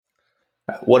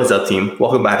What is up, team?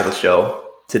 Welcome back to the show.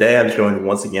 Today, I'm joined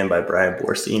once again by Brian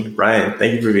Borstein. Brian,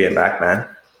 thank you for being back, man.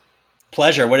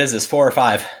 Pleasure. What is this, 4 or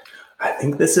 5? I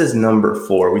think this is number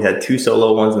 4. We had 2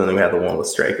 solo ones, and then we had the one with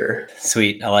Striker.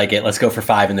 Sweet. I like it. Let's go for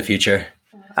 5 in the future.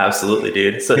 Absolutely,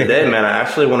 dude. So today, man, I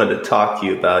actually wanted to talk to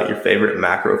you about your favorite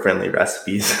macro-friendly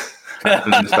recipes.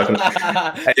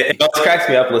 It always cracks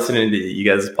me up listening to you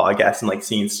guys' podcast and like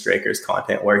seeing Striker's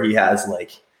content where he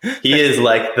is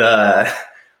like the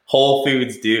Whole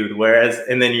Foods dude. Whereas,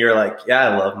 and then you're like, yeah,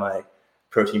 I love my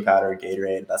protein powder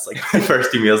Gatorade. That's like my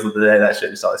first 2 meals of the day. That shit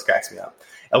just always cracks me up.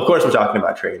 Of course, we're talking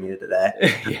about training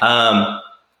today.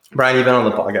 Brian, you've been on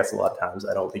the podcast a lot of times.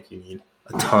 I don't think you need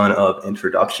a ton of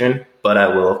introduction, but I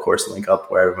will, of course, link up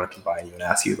where everyone can find you and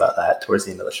ask you about that towards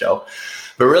the end of the show.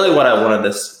 But really what I wanted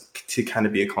this to kind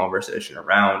of be a conversation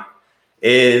around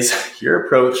is your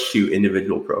approach to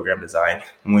individual program design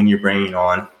when you're bringing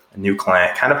on a new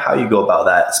client, kind of how you go about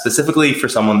that, specifically for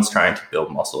someone that's trying to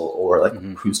build muscle or like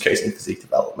who's chasing physique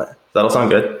development. Does that all sound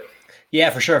good? Yeah,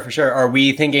 for sure. Are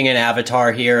we thinking an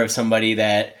avatar here of somebody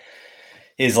that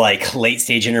is like late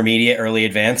stage, intermediate, early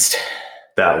advanced?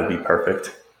 That would be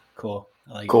perfect. Cool.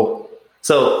 Cool.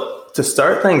 So to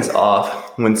start things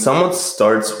off, when someone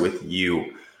starts with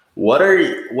you, what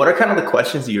are kind of the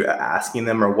questions you're asking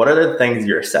them, or what are the things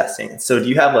you're assessing? So do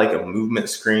you have like a movement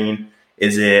screen?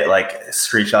 Is it like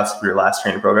screenshots of your last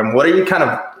training program? What are you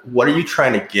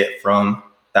trying to get from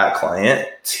that client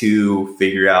to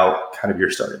figure out kind of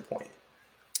your starting point?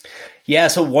 Yeah.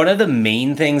 So one of the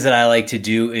main things that I like to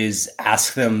do is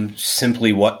ask them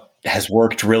simply what has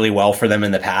worked really well for them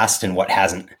in the past and what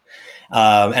hasn't.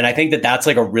 And I think that that's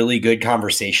like a really good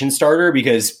conversation starter,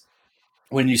 because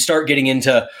when you start getting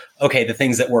into, okay, the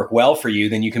things that work well for you,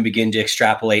 then you can begin to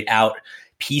extrapolate out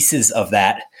pieces of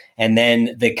that. And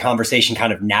then the conversation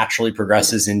kind of naturally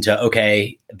progresses into,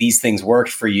 okay, these things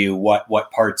worked for you. What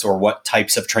parts or what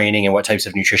types of training and what types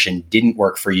of nutrition didn't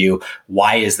work for you?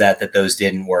 Why is that those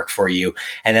didn't work for you?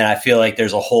 And then I feel like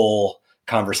there's a whole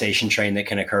conversation train that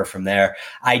can occur from there.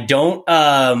 I don't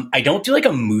do like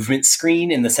a movement screen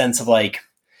in the sense of like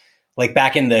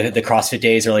back in the CrossFit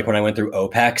days, or like when I went through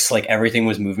OPEX, like everything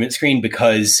was movement screen,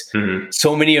 because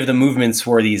so many of the movements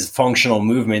were these functional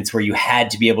movements where you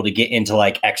had to be able to get into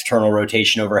like external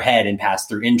rotation overhead and pass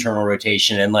through internal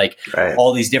rotation and like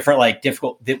all these different like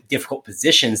difficult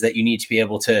positions that you need to be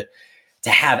able to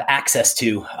have access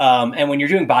to. And when you're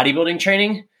doing bodybuilding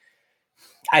training,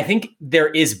 I think there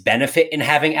is benefit in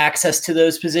having access to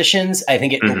those positions. I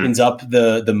think it opens up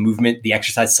the movement, the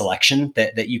exercise selection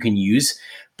that you can use.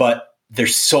 But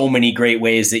there's so many great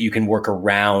ways that you can work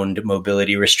around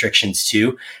mobility restrictions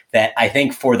too, that I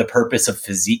think for the purpose of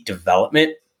physique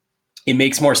development, it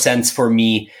makes more sense for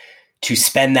me to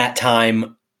spend that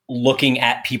time looking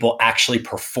at people actually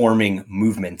performing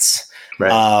movements.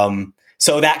 Right.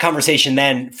 So that conversation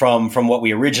then from what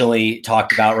we originally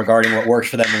talked about regarding what worked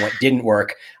for them and what didn't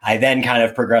work, I then kind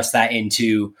of progressed that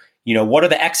into, what are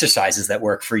the exercises that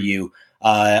work for you?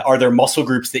 Are there muscle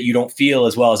groups that you don't feel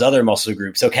as well as other muscle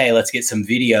groups? Okay, let's get some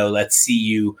video. Let's see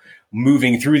you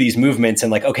moving through these movements,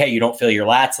 and like, okay, you don't feel your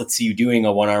lats. Let's see you doing a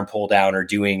 1-arm pull down or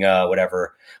doing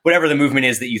whatever the movement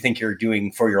is that you think you're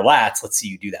doing for your lats. Let's see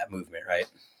you do that movement, right?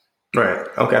 Right.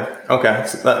 Okay.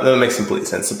 So that makes complete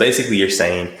sense. So basically you're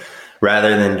saying,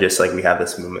 rather than just like we have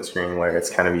this movement screen where it's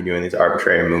kind of you doing these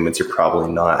arbitrary movements, you're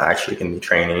probably not actually going to be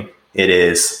training. It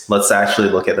is, let's actually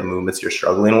look at the movements you're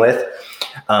struggling with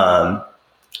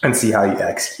and see how you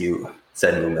execute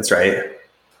said movements, right?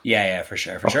 Yeah, for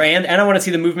sure. And I want to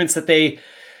see the movements that they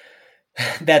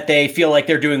feel like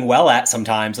they're doing well at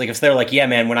sometimes. Like if they're like, yeah,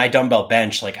 man, when I dumbbell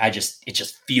bench, like it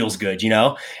just feels good,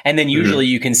 And then usually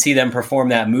you can see them perform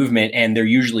that movement, and they're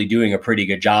usually doing a pretty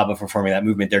good job of performing that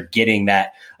movement. They're getting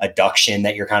that adduction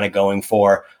that you're kind of going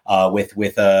for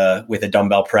with a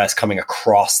dumbbell press coming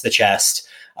across the chest.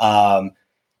 And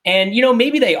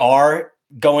maybe they are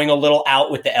going a little out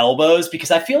with the elbows,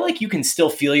 because I feel like you can still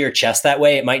feel your chest that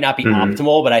way. It might not be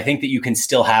optimal, but I think that you can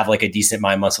still have like a decent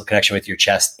mind muscle connection with your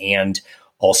chest and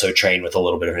also train with a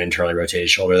little bit of an internally rotated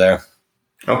shoulder there.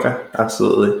 Okay,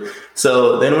 absolutely.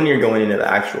 So then when you're going into the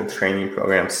actual training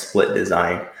program split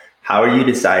design, how are you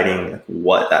deciding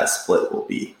what that split will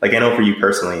be? Like I know for you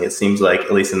personally, it seems like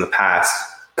at least in the past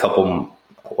couple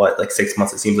 6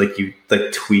 months, it seems like you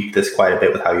like tweaked this quite a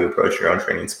bit with how you approach your own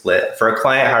training split. For a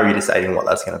client, how are you deciding what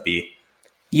that's going to be?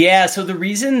 Yeah. So the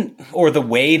reason or the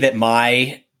way that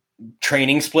my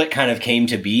training split kind of came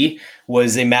to be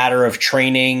was a matter of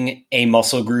training a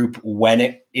muscle group when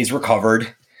it is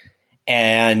recovered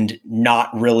and not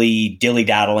really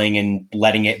dilly-daddling and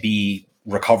letting it be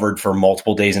recovered for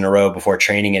multiple days in a row before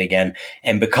training it again.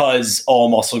 And because all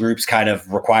muscle groups kind of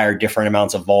require different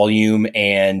amounts of volume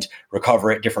and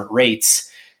recover at different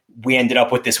rates, we ended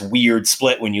up with this weird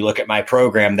split when you look at my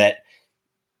program that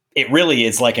it really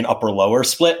is like an upper lower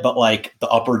split, but like the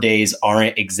upper days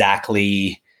aren't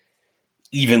exactly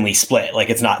evenly split. Like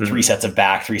it's not 3 sets of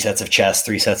back, 3 sets of chest,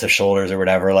 3 sets of shoulders or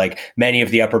whatever. Like many of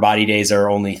the upper body days are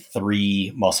only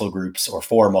 3 muscle groups or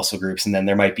 4 muscle groups. And then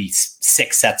there might be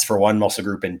 6 sets for one muscle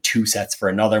group and 2 sets for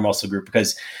another muscle group.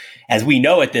 Because as we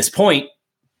know at this point,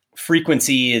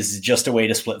 frequency is just a way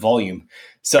to split volume.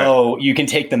 So you can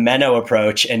take the Menno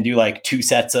approach and do like 2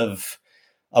 sets of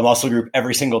a muscle group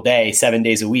every single day, 7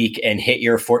 days a week, and hit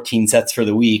your 14 sets for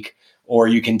the week. Or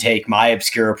you can take my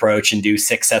obscure approach and do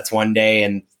 6 sets one day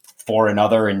and 4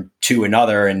 another and 2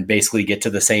 another and basically get to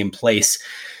the same place.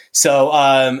 So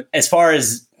as far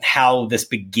as how this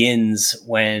begins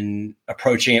when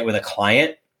approaching it with a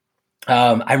client,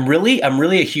 I'm really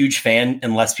a huge fan,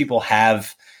 unless people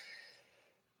have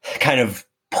kind of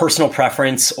personal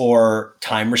preference or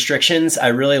time restrictions. I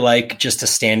really like just a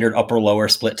standard upper lower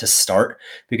split to start,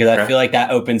 because I feel like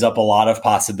that opens up a lot of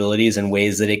possibilities and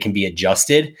ways that it can be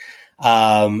adjusted.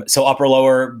 So upper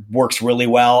lower works really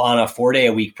well on a 4-day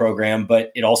a week program,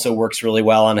 but it also works really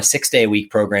well on a 6-day a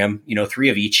week program, 3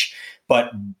 of each,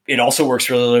 but it also works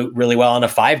really, really well on a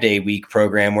 5-day a week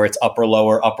program where it's upper,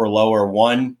 lower,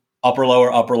 one, upper,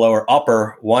 lower,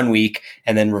 upper 1 week,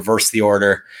 and then reverse the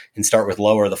order and start with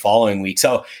lower the following week.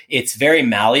 So it's very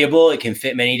malleable. It can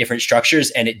fit many different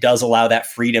structures, and it does allow that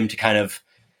freedom to kind of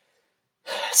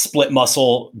split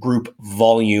muscle group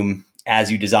volume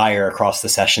as you desire across the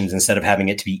sessions, instead of having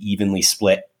it to be evenly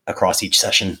split across each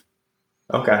session.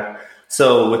 Okay.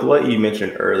 So with what you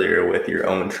mentioned earlier with your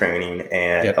own training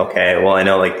and I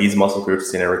know like these muscle groups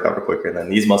are going to recover quicker than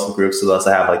these muscle groups. So they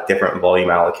also have like different volume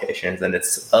allocations, and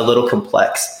it's a little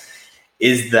complex.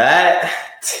 Is that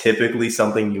typically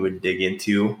something you would dig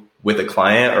into with a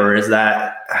client, or is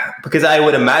that, because I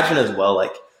would imagine as well,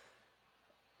 like,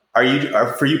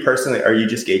 for you personally, are you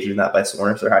just gauging that by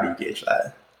soreness, or how do you gauge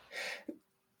that?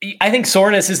 I think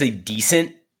soreness is a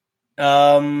decent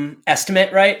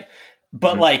estimate, right?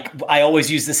 But like, I always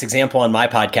use this example on my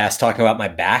podcast talking about my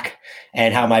back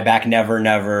and how my back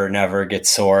never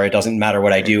gets sore. It doesn't matter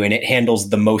what I do, and it handles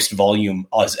the most volume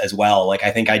as well. Like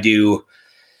I think I do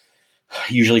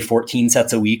usually 14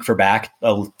 sets a week for back,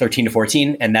 13 to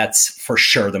 14, and that's for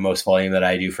sure the most volume that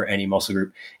I do for any muscle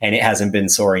group, and it hasn't been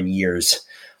sore in years.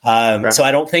 So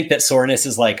I don't think that soreness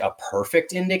is like a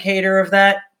perfect indicator of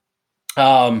that.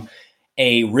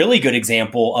 A really good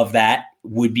example of that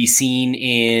would be seen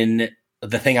in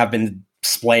the thing I've been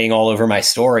splaying all over my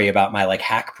story about my like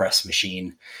hack press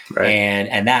machine.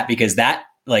 And that, because that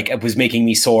like it was making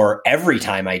me sore every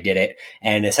time I did it.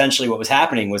 And essentially what was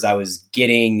happening was I was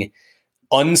getting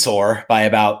unsore by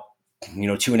about,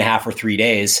 2.5 or 3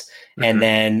 days. And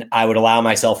then I would allow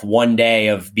myself 1 day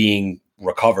of being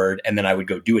recovered, and then I would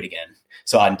go do it again.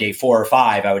 So on day 4 or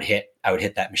 5, I would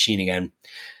hit that machine again.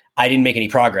 I didn't make any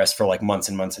progress for like months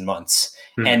and months and months.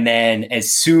 And then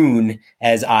as soon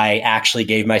as I actually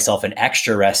gave myself an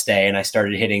extra rest day and I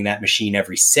started hitting that machine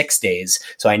every 6 days,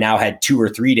 so I now had 2 or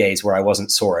 3 days where I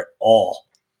wasn't sore at all.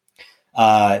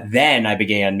 Then I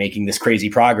began making this crazy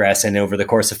progress. And over the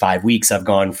course of 5 weeks, I've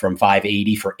gone from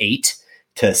 580 for 8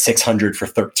 to 600 for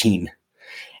 13.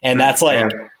 And that's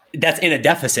like, that's in a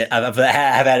deficit. I've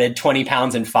added 20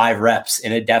 pounds and 5 reps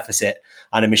in a deficit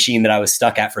on a machine that I was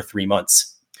stuck at for 3 months.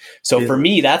 So for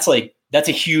me, that's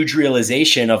a huge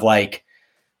realization of like,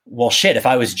 well, shit, if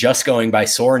I was just going by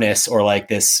soreness or like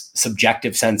this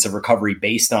subjective sense of recovery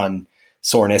based on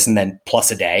soreness and then plus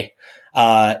a day,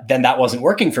 then that wasn't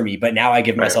working for me. But now I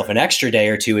give myself an extra day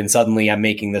or 2 and suddenly I'm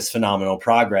making this phenomenal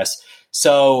progress.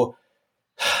 So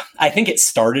I think it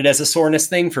started as a soreness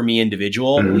thing for me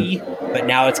individually, but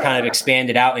now it's kind of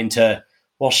expanded out into,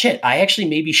 well, shit, I actually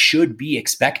maybe should be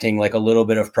expecting like a little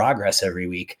bit of progress every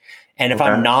week. And if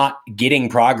I'm not getting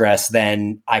progress,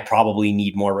 then I probably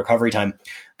need more recovery time.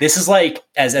 This is like,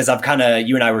 as I've kind of,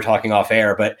 you and I were talking off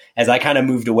air, but as I kind of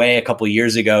moved away a couple of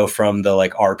years ago from the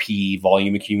like RP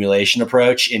volume accumulation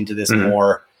approach into this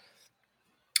more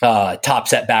top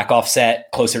set, back off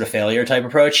set, closer to failure type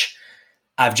approach,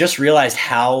 I've just realized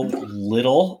how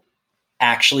little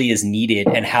actually is needed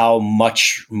and how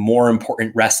much more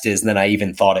important rest is than I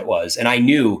even thought it was. And I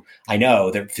know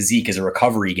that physique is a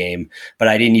recovery game, but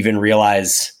I didn't even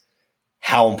realize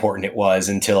how important it was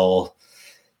until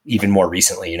even more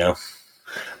recently,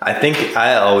 I think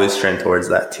I always trend towards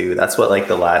that too. That's what like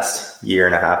the last year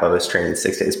and a half I was training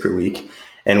 6 days per week.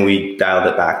 And we dialed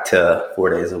it back to 4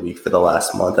 days a week for the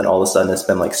last month. And all of a sudden it's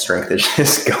been like strength is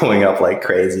just going up like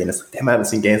crazy. And it's like, damn, I haven't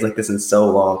seen gains like this in so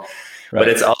long. Right. But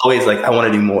it's always like, I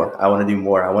want to do more. I want to do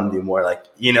more. I want to do more. Like,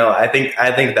 you know, I think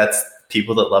that's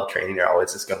people that love training are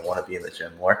always just going to want to be in the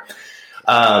gym more.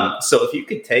 So if you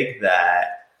could take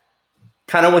that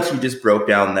kind of what you just broke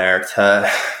down there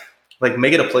to like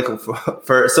make it applicable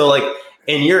for so like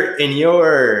in your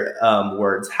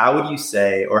words, how would you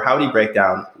say, or how would you break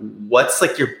down what's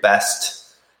like your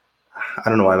best, I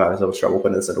don't know why I'm having so trouble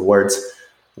putting this into words.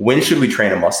 When should we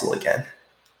train a muscle again?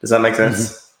 Does that make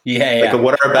sense? Yeah. Like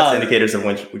what are our best indicators of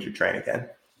when would you train again?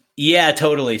 Yeah,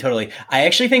 totally. I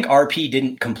actually think RP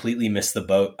didn't completely miss the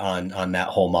boat on that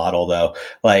whole model though.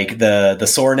 Like the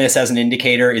soreness as an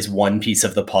indicator is one piece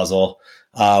of the puzzle.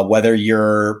 Whether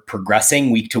you're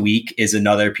progressing week to week is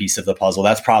another piece of the puzzle.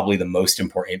 That's probably the most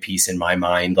important piece in my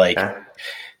mind. Like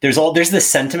there's this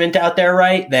sentiment out there,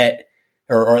 right? That,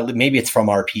 or maybe it's from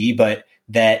RP, but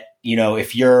that, you know,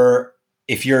 if you're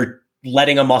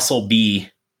letting a muscle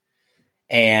be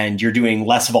and you're doing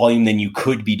less volume than you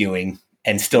could be doing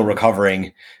and still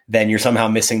recovering, then you're somehow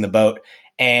missing the boat.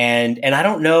 And I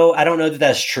don't know that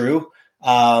that's true.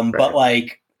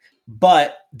 Right.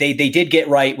 But they did get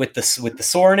right with the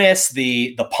soreness,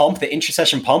 the pump, the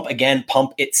intra-session pump, again,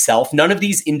 pump itself. None of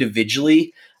these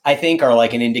individually, I think, are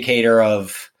like an indicator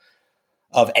of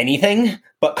anything,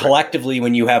 but collectively,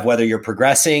 when you have whether you're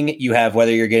progressing, you have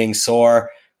whether you're getting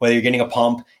sore, whether you're getting a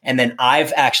pump. And then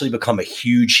I've actually become a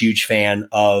huge fan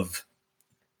of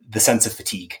the sense of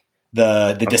fatigue.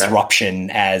 The disruption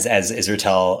as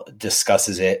Israetel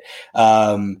discusses it.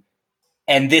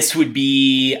 And this would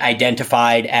be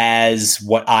identified as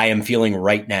what I am feeling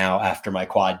right now after my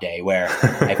quad day, where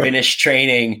I finished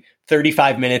training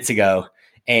 35 minutes ago.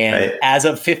 And as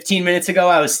of 15 minutes ago,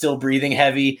 I was still breathing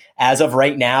heavy. As of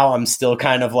right now, I'm still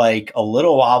kind of like a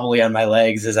little wobbly on my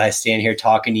legs as I stand here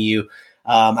talking to you.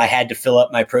 I had to fill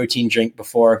up my protein drink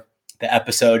before the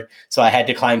episode, so I had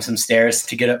to climb some stairs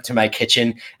to get up to my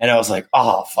kitchen, and I was like,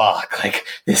 oh fuck, like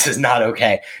this is not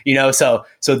okay, you know. So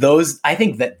those, I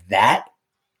think that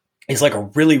is like a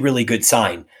really good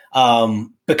sign,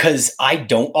 because I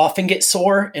don't often get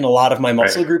sore in a lot of my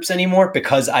muscle groups anymore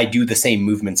because I do the same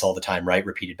movements all the time, right?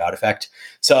 Repeated bout effect.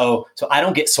 So I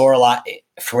don't get sore a lot.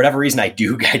 For whatever reason, I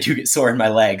do get sore in my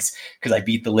legs because I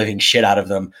beat the living shit out of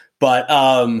them, but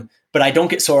I don't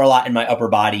get sore a lot in my upper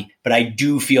body, but I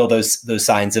do feel those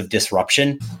signs of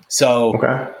disruption. So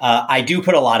I do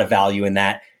put a lot of value in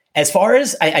that. As far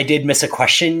as I did miss a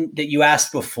question that you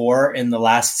asked before in the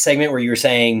last segment where you were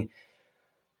saying,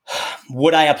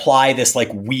 would I apply this like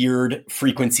weird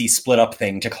frequency split up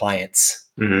thing to clients?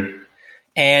 Mm-hmm.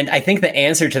 And I think the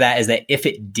answer to that is that if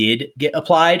it did get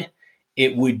applied,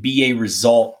 it would be a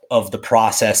result of the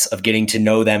process of getting to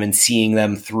know them and seeing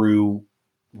them through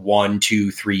 1,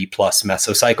 2, 3 plus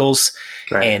mesocycles,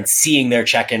 and seeing their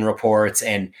check-in reports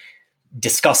and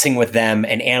discussing with them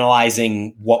and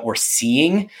analyzing what we're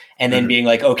seeing, and then being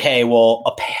like, okay, well,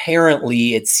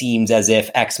 apparently it seems as if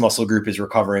X muscle group is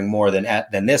recovering more than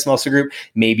this muscle group.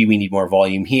 Maybe we need more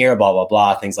volume here, blah, blah,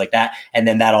 blah, things like that. And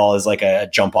then that all is like a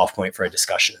jump off point for a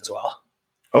discussion as well.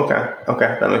 Okay.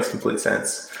 That makes complete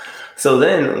sense. So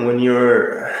then when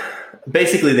you're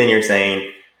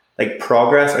saying like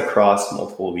progress across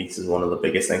multiple weeks is one of the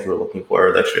biggest things we're looking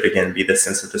for. That should, again, be the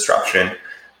sense of disruption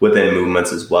within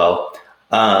movements as well.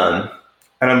 And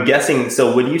I'm guessing,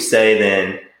 so would you say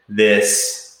then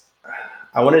this,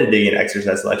 I wanted to dig in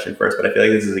exercise selection first, but I feel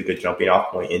like this is a good jumping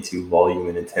off point into volume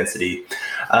and intensity.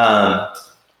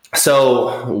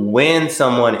 So when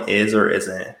someone is or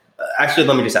isn't, actually,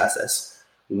 let me just ask this.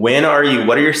 What are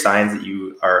your signs that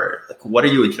you are, like, what are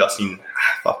you adjusting?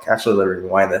 Actually, let me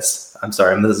rewind this. I'm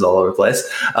sorry, this is all over the place.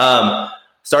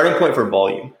 Starting point for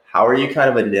volume. How are you kind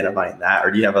of identifying that?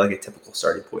 Or do you have like a typical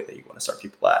starting point that you want to start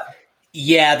people at?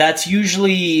 Yeah, that's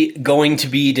usually going to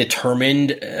be determined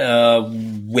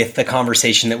with the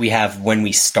conversation that we have when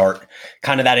we start.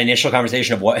 Kind of that initial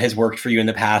conversation of what has worked for you in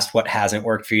the past, what hasn't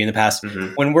worked for you in the past.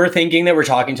 Mm-hmm. When we're thinking that we're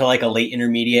talking to like a late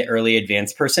intermediate, early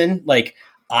advanced person, like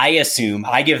I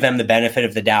give them the benefit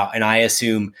of the doubt, and I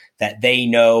assume that they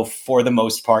know for the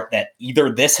most part that either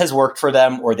this has worked for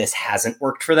them or this hasn't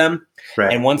worked for them.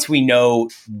 Right. And once we know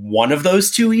one of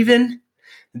those two even,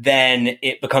 then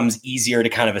it becomes easier to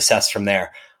kind of assess from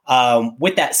there.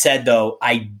 With that said, though,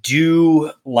 I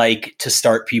do like to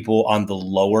start people on the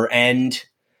lower end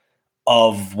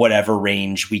of whatever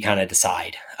range we kind of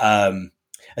decide,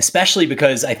 especially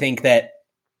because I think that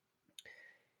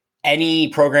any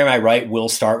program I write will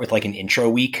start with like an intro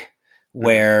week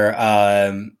where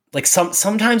like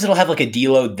sometimes it'll have like a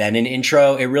deload, then an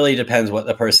intro. It really depends what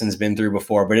the person's been through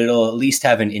before, but it'll at least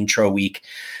have an intro week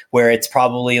where it's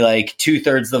probably like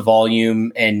 2/3 the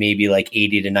volume and maybe like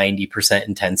 80 to 90%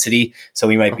 intensity. So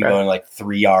we might be going like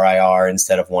 3 RIR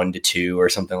instead of 1 to 2 or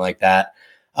something like that.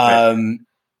 Right.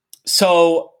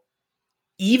 So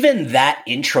even that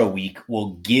intro week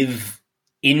will give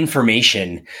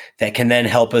information that can then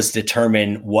help us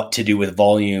determine what to do with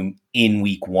volume in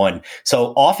week 1.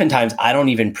 So oftentimes I don't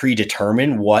even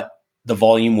predetermine what the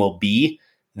volume will be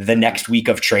the next week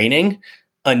of training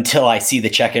until I see the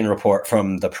check-in report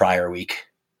from the prior week.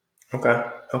 Okay.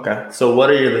 So what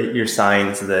are your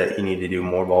signs that you need to do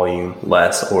more volume,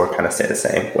 less, or kind of stay the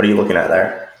same? What are you looking at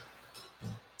there?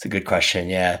 It's a good question.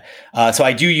 Yeah. So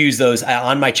I do use those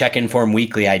on my check-in form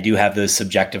weekly. I do have those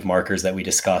subjective markers that we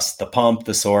discussed: the pump,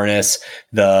 the soreness,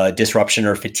 the disruption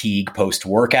or fatigue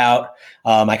post-workout.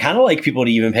 I kind of like people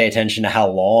to even pay attention to how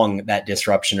long that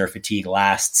disruption or fatigue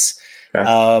lasts.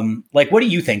 Okay. Like, what do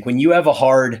you think when you have a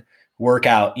hard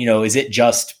workout? Is it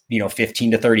just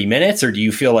 15 to 30 minutes, or do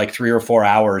you feel like 3 or 4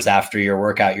 hours after your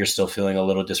workout you're still feeling a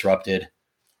little disrupted? I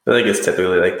feel like it's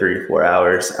typically like 3 to 4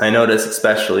 hours. I notice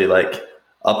especially like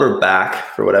upper back,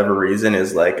 for whatever reason,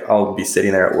 is like I'll be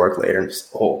sitting there at work later and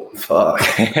just, oh fuck.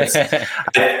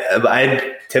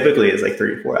 I typically is like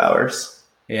 3 to 4 hours.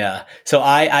 Yeah. So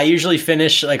I usually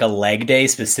finish like a leg day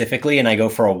specifically, and I go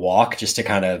for a walk just to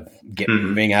kind of get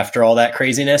moving after all that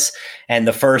craziness. And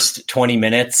the first 20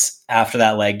 minutes after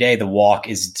that leg day, the walk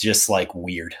is just like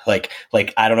weird. Like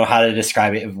I don't know how to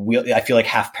describe it. I feel like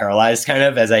half paralyzed kind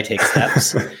of as I take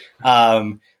steps.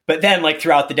 But then like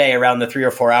throughout the day around the 3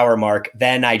 or 4 hour mark,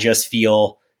 then I just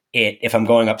feel it if I'm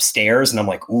going upstairs and I'm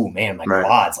like, ooh, man, my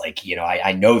quads, like,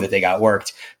 I know that they got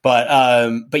worked. But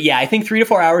yeah, I think 3 to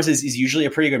 4 hours is usually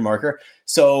a pretty good marker.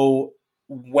 So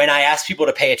when I ask people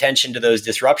to pay attention to those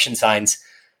disruption signs,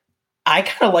 I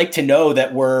kind of like to know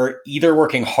that we're either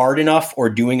working hard enough or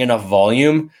doing enough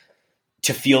volume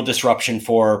to feel disruption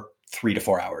for 3 to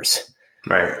 4 hours.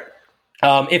 Right.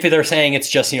 If they're saying it's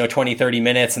just, 20, 30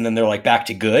 minutes and then they're like back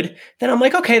to good, then I'm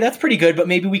like, okay, that's pretty good, but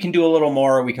maybe we can do a little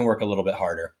more or we can work a little bit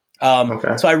harder.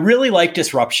 So I really like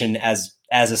disruption as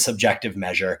a subjective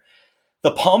measure. The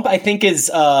pump, I think,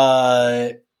 is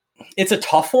it's a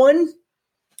tough one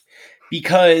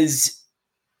because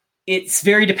it's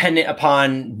very dependent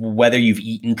upon whether you've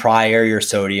eaten prior, your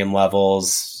sodium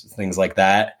levels, things like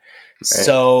that. Right.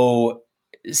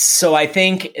 So I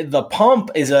think the pump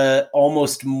is a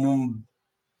almost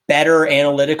better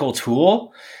analytical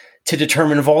tool to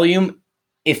determine volume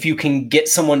if you can get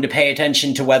someone to pay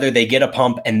attention to whether they get a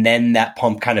pump and then that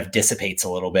pump kind of dissipates a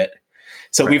little bit.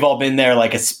 So we've all been there,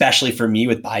 like, especially for me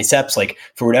with biceps, like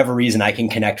for whatever reason, I can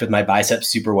connect with my biceps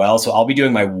super well. So I'll be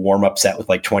doing my warm-up set with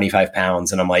like 25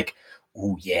 pounds and I'm like,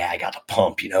 oh yeah, I got a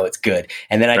pump, it's good.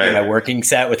 And then I do my working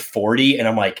set with 40 and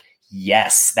I'm like,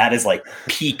 yes, that is like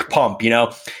peak pump,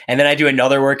 And then I do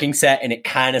another working set and it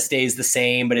kind of stays the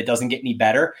same, but it doesn't get any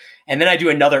better. And then I do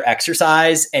another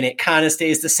exercise and it kind of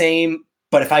stays the same.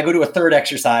 But if I go to a third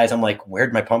exercise, I'm like,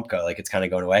 where'd my pump go? Like it's kind of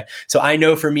going away. So I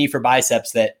know for me, for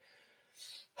biceps, that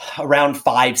around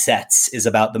 5 sets is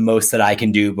about the most that I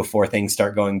can do before things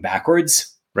start going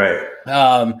backwards. Right.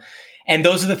 And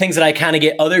those are the things that I kind of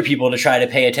get other people to try to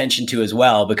pay attention to as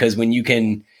well, because when you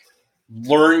can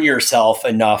learn yourself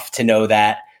enough to know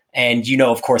that, and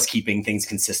of course, keeping things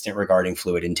consistent regarding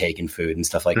fluid intake and food and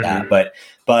stuff like that. But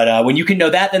when you can know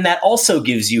that, then that also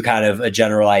gives you kind of a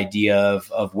general idea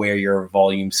of where your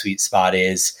volume sweet spot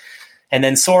is. And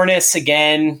then soreness,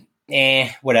 again,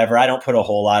 whatever. I don't put a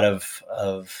whole lot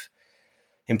of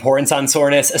importance on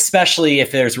soreness, especially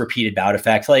if there's repeated bout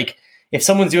effect. Like if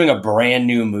someone's doing a brand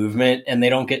new movement and they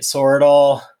don't get sore at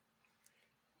all,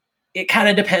 it kind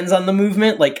of depends on the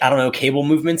movement. Like, I don't know, cable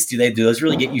movements, do those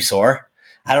really get you sore?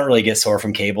 I don't really get sore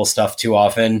from cable stuff too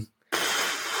often.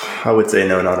 I would say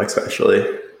no, not especially.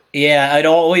 Yeah, it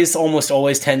almost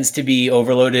always tends to be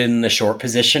overloaded in the short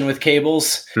position with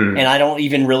cables. And I don't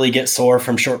even really get sore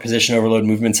from short position overload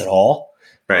movements at all.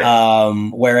 Right.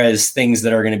 Whereas things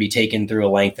that are going to be taken through a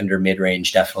lengthened or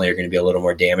mid-range definitely are going to be a little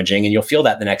more damaging, and you'll feel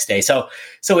that the next day. So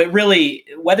it really,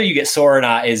 whether you get sore or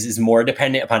not is more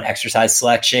dependent upon exercise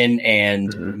selection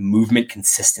and movement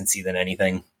consistency than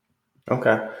anything.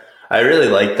 Okay. I really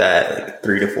like that, like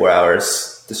 3 to 4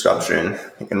 hours disruption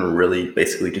and really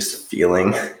basically just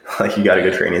feeling like you got a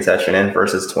good training session in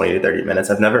versus 20 to 30 minutes.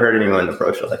 I've never heard anyone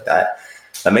approach it like that.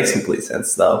 That makes complete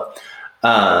sense though.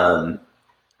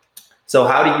 So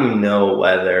how do you know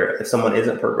whether, if someone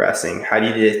isn't progressing, how do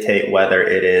you dictate whether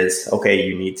it is, okay,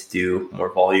 you need to do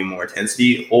more volume, more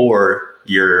intensity, or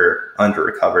you're under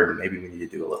recovered and maybe we need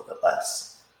to do a little bit less?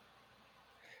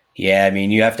 Yeah, I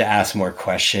mean, you have to ask more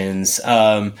questions.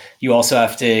 You also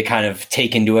have to kind of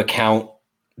take into account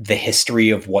the history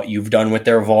of what you've done with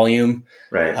their volume.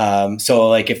 Right. So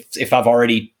like if I've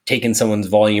already taken someone's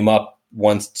volume up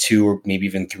once, two, or maybe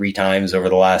even three times over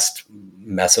the last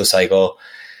mesocycle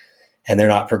and they're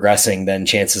not progressing, then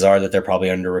chances are that they're probably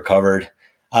under recovered.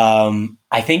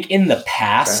 I think in the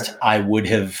past, I would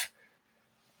have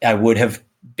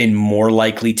been more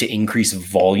likely to increase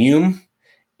volume.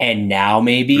 And now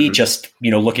maybe just,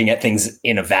 looking at things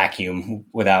in a vacuum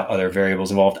without other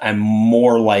variables involved, I'm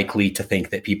more likely to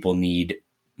think that people need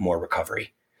more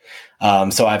recovery.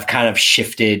 So I've kind of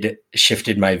shifted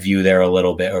my view there a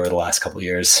little bit over the last couple of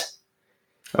years.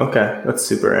 Okay, that's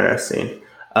super interesting.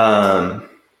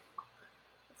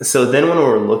 So then when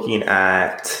we're looking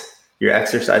at your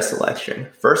exercise selection,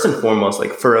 first and foremost,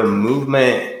 like for a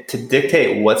movement to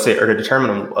dictate or to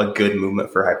determine a good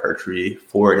movement for hypertrophy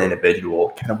for an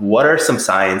individual, kind of what are some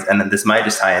signs? And then this might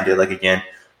just tie into, like, again,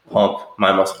 pump,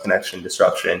 mind muscle connection,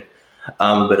 disruption,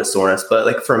 a bit of soreness. But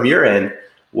like from your end,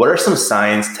 what are some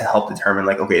signs to help determine,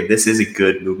 like, okay, this is a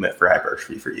good movement for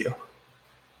hypertrophy for you?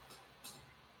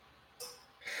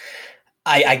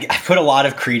 I put a lot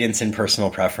of credence in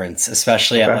personal preference,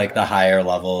 especially at like the higher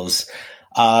levels.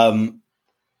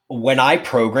 When I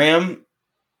program,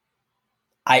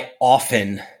 I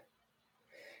often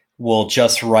will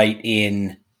just write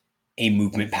in a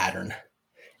movement pattern.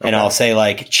 And I'll say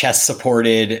like chest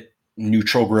supported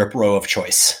neutral grip row of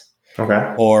choice.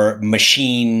 Or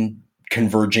machine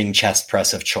converging chest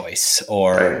press of choice,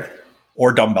 or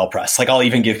dumbbell press. Like I'll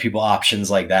even give people options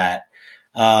like that.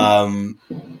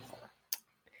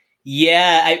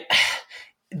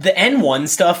 The N1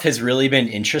 stuff has really been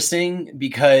interesting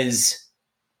because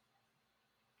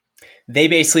they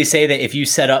basically say that if you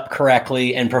set up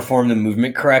correctly and perform the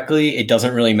movement correctly, it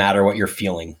doesn't really matter what you're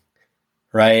feeling.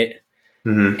 Right.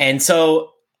 And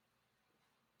so,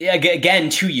 again,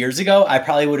 2 years ago, I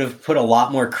probably would have put a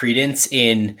lot more credence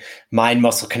in mind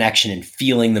muscle connection and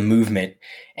feeling the movement.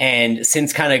 And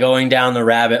since kind of going down the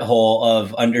rabbit hole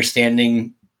of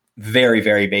understanding very,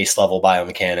 very base level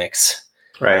biomechanics,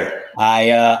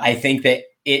 I think that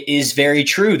it is very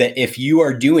true that if you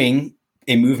are doing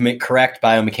a movement correct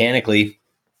biomechanically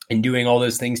and doing all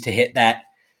those things to hit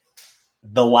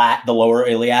the lower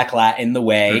iliac lat in the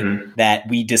way that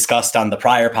we discussed on the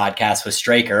prior podcast with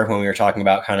Straker when we were talking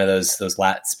about kind of those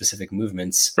lat specific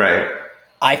movements.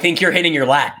 I think you're hitting your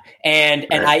lat. And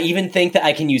I even think that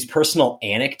I can use personal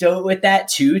anecdote with that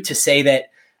too, to say that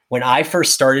when I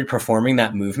first started performing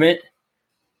that movement,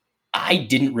 I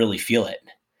didn't really feel it.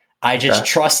 I just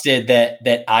trusted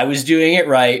that I was doing it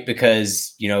right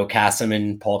because, Kasim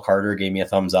and Paul Carter gave me a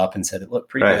thumbs up and said it looked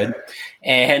pretty good.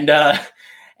 And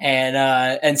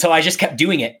so I just kept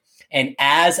doing it. And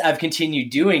as I've continued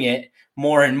doing it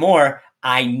more and more,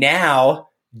 I now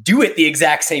do it the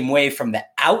exact same way from the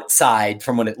outside,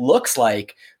 from what it looks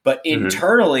like. But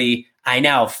internally, I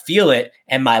now feel it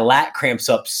and my lat cramps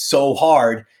up so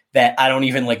hard that I don't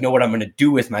even know what I'm going to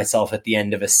do with myself at the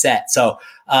end of a set. So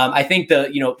I think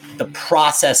the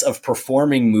process of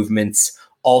performing movements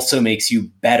also makes you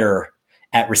better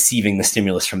at receiving the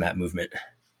stimulus from that movement.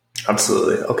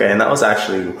 Absolutely. Okay. And that was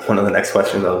actually one of the next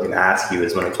questions I was going to ask you,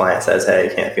 is when a client says, hey,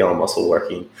 I can't feel a muscle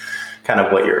working, kind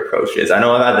of what your approach is. I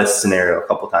know I've had this scenario a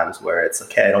couple of times where it's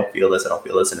like, hey, I don't feel this. And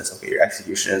it's okay. Your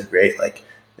execution is great. Like,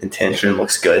 intention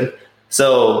looks good.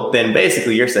 So then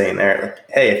basically you're saying there, like,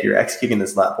 hey, if you're executing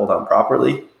this lat pull down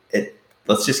properly,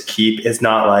 it's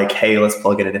not like, hey, let's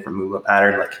plug in a different movement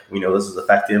pattern. Like, we know this is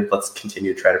effective. Let's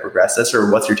continue to try to progress this.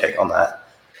 Or what's your take on that?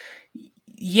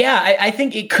 Yeah, I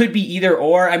think it could be either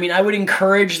or. I mean, I would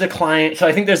encourage the client. So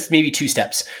I think there's maybe two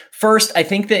steps. First, I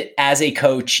think that as a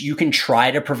coach, you can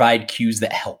try to provide cues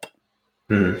that help.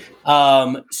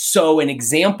 So an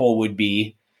example would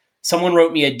be, someone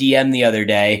wrote me a DM the other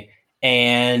day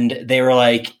and they were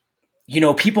like,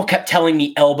 people kept telling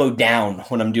me elbow down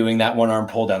when I'm doing that one arm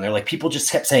pull down. They're like, people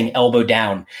just kept saying elbow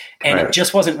down and it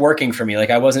just wasn't working for me. Like,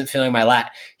 I wasn't feeling my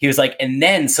lat. He was like, and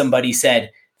then somebody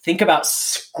said, think about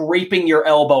scraping your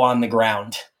elbow on the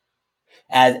ground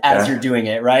as you're doing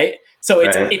it, right? So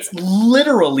it's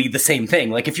literally the same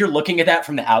thing. Like, if you're looking at that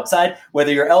from the outside,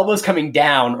 whether your elbow's coming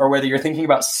down or whether you're thinking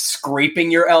about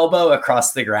scraping your elbow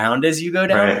across the ground as you go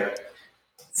down,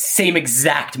 same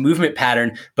exact movement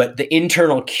pattern, but the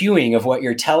internal cueing of what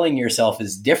you're telling yourself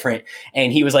is different.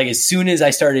 And he was like, as soon as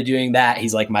I started doing that,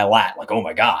 he's like, my lat, like, oh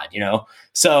my God,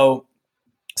 So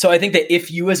I think that if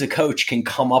you as a coach can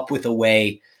come up with a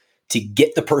way to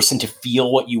get the person to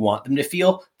feel what you want them to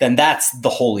feel, then that's the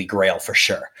holy grail for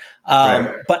sure.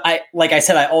 But like I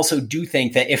said, I also do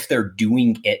think that if they're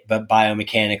doing it but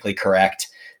biomechanically correct,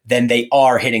 then they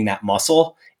are hitting that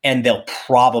muscle, and they'll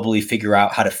probably figure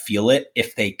out how to feel it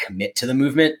if they commit to the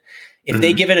movement. If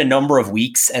they give it a number of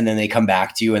weeks and then they come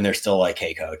back to you and they're still like,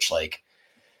 hey coach, like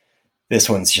this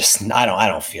one's just, I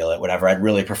don't feel it, whatever. I'd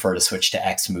really prefer to switch to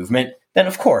X movement. Then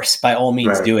of course, by all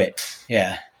means do it.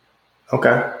 Yeah. Okay.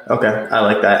 I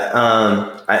like that.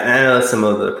 I know that's some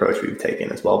of the approach we've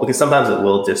taken as well, because sometimes it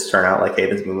will just turn out like, hey,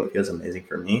 this movement feels amazing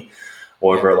for me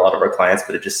or for a lot of our clients,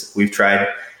 but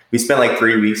we spent like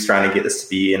 3 weeks trying to get this to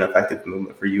be an effective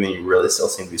movement for you, and you really still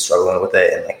seem to be struggling with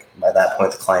it. And like by that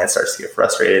point, the client starts to get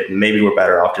frustrated. Maybe we're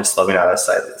better off just subbing out a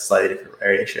slightly different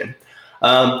variation. So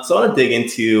I want to dig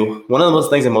into one of the most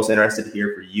things I'm most interested to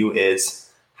hear for you is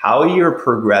how you're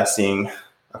progressing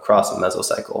across a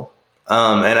mesocycle.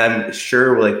 And I'm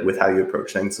sure like with how you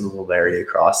approach things, it will vary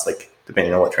across like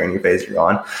depending on what training phase you're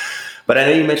on. But I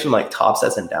know you mentioned like top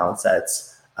sets and down sets.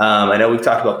 I know we've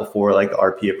talked about before like the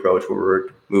RP approach where we're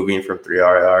moving from 3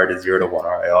 RIR to 0 to 1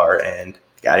 RIR and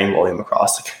adding volume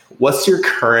across. Like, what's your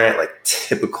current like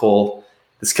typical,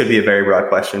 this could be a very broad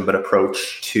question, but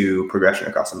approach to progression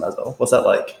across a meso? What's that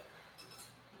like?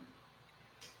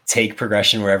 Take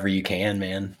progression wherever you can,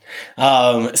 man.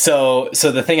 So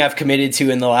the thing I've committed to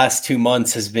in the last 2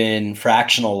 months has been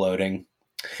fractional loading.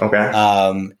 Okay.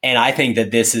 And I think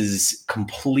that this is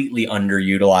completely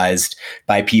underutilized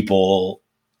by people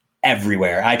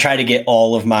everywhere. I try to get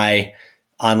all of my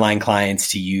online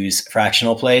clients to use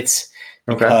fractional plates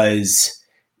because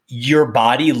your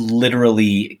body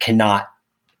literally cannot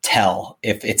tell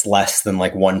if it's less than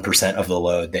like 1% of the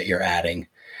load that you're adding.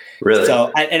 Really?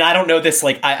 So, and I don't know this,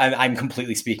 like I'm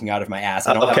completely speaking out of my ass.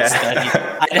 I don't have a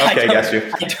study. Got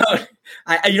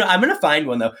you. I'm going to find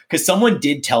one though, because someone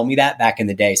did tell me that back in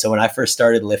the day. So when I first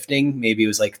started lifting, maybe it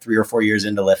was like 3 or 4 years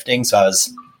into lifting. So I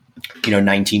was,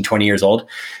 19, 20 years old.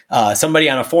 Somebody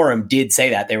on a forum did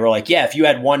say that. They were like, yeah, if you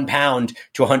add 1 pound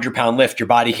to 100-pound lift, your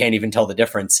body can't even tell the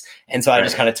difference. And so I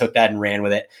just kind of took that and ran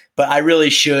with it. But I really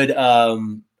should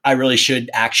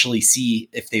actually see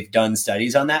if they've done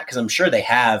studies on that, because I'm sure they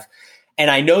have. And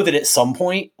I know that at some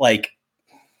point, like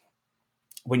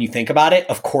when you think about it,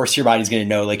 of course your body's going to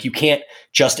know, like you can't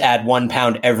just add 1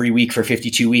 pound every week for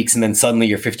 52 weeks and then suddenly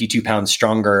you're 52 pounds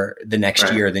stronger the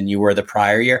next year than you were the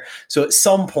prior year. So at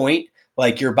some point,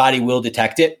 like your body will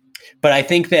detect it. But I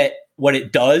think that what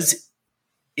it does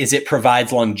is it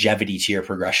provides longevity to your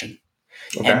progression.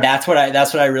 Okay. And that's what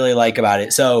I really like about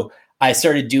it. So I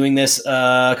started doing this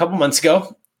a couple months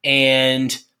ago,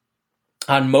 and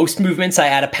on most movements, I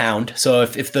add 1 pound. So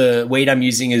if the weight I'm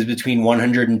using is between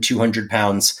 100 and 200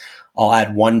 pounds, I'll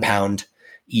add 1 pound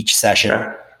each session.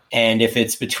 Okay. And if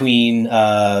it's between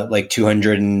like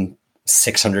 200 and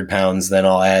 600 pounds, then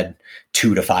I'll add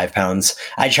 2 to 5 pounds.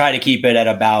 I try to keep it at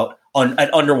about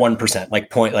at under 1%, like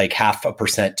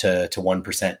 0.5% to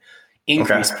 1%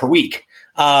 increase per week.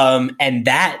 And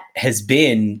that has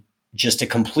been just a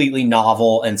completely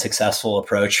novel and successful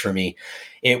approach for me.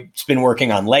 It's been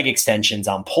working on leg extensions,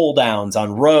 on pull downs,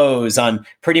 on rows, on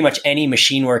pretty much any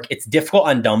machine work. It's difficult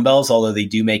on dumbbells, although they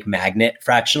do make magnet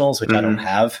fractionals, which I don't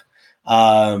have.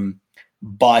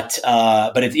 But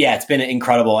it's been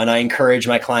incredible. And I encourage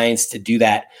my clients to do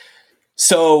that.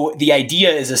 So the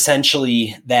idea is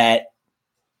essentially that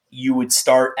you would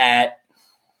start at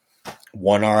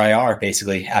 1 RIR,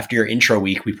 basically. After your intro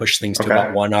week, we push things to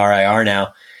about 1 RIR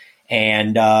now.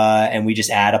 And we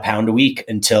just add 1 pound a week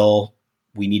until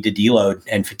we need to deload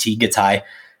and fatigue gets high.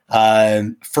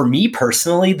 For me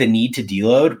personally, the need to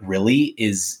deload really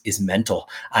is mental.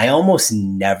 I almost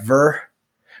never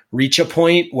reach a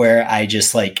point where I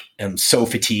just like am so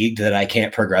fatigued that I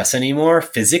can't progress anymore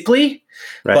physically,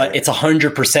 but it's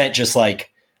 100% just like,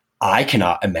 I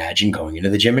cannot imagine going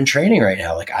into the gym and training right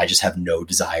now. Like I just have no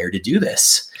desire to do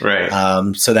this. Right.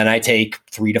 So then I take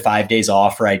 3 to 5 days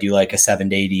off, or I do like a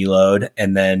 7-day deload,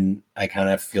 and then I kind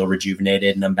of feel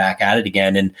rejuvenated and I'm back at it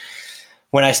again. And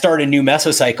when I start a new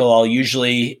mesocycle, I'll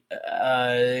usually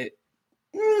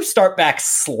start back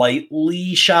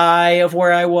slightly shy of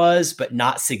where I was, but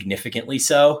not significantly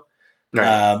so.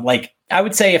 Right. Like I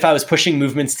would say if I was pushing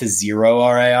movements to 0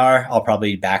 RIR, I'll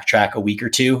probably backtrack a week or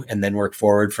two and then work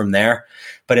forward from there.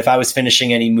 But if I was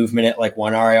finishing any movement at like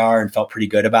 1 RIR and felt pretty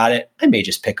good about it, I may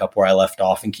just pick up where I left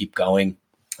off and keep going.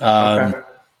 Yeah.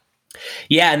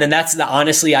 And then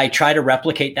honestly, I try to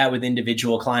replicate that with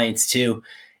individual clients too.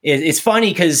 It's funny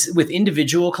because with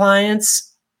individual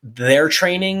clients, their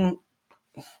training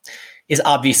is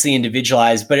obviously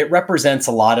individualized, but it represents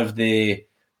a lot of the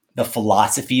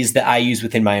philosophies that I use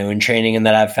within my own training and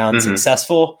that I've found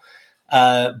successful.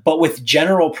 But with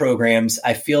general programs,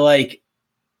 I feel like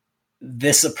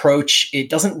this approach, it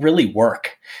doesn't really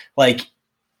work. Like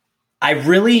I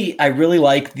really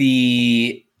like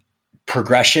the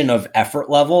progression of effort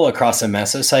level across a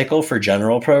mesocycle for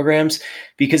general programs,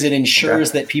 because it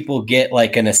ensures that people get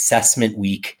like an assessment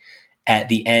week at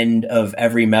the end of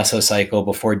every mesocycle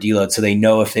before deload, so they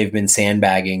know if they've been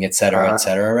sandbagging, et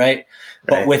cetera, right?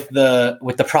 But with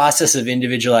the process of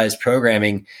individualized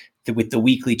programming, with the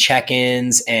weekly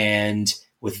check-ins and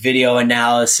with video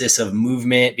analysis of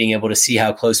movement, being able to see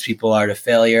how close people are to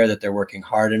failure, that they're working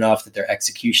hard enough, that their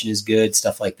execution is good,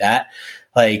 stuff like that.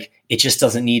 Like, it just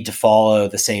doesn't need to follow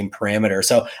the same parameter.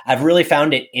 So I've really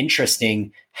found it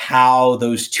interesting how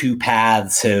those two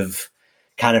paths have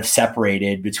kind of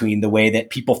separated, between the way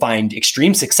that people find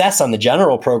extreme success on the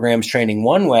general programs training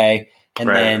one way, and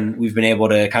then we've been able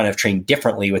to kind of train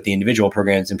differently with the individual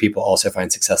programs, and people also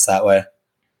find success that way.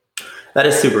 That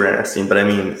is super interesting, but I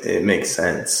mean, it makes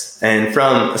sense. And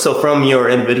from your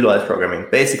individualized programming,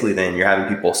 basically then you're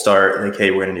having people start like,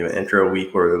 hey, we're going to do an intro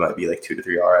week where it might be like 2 to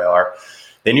 3 RIR.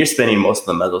 Then you're spending most of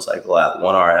the mesocycle at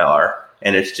 1 RIR,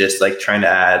 and it's just like trying to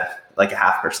add like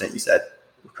 0.5%, you said,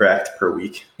 correct, per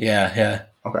week. Yeah.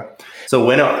 Okay. So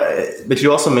but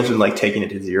you also mentioned like taking it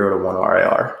to 0 to 1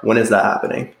 RIR. When is that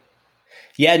happening?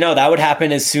 Yeah, no, that would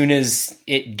happen as soon as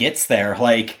it gets there.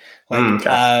 I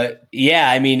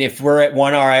mean, if we're at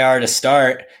 1 RIR to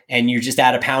start and you just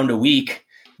add a pound a week,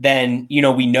 then,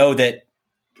 we know that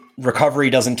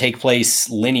recovery doesn't take place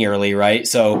linearly, right?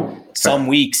 So some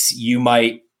weeks you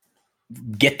might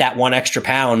get that 1 extra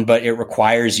pound, but it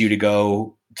requires you to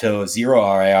go to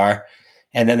 0 RIR.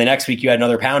 And then the next week you add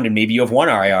another pound and maybe you have 1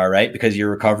 RIR, right? Because your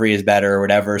recovery is better or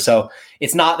whatever. So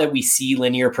it's not that we see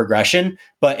linear progression,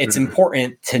 but it's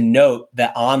important to note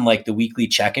that on like the weekly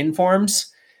check-in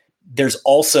forms, there's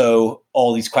also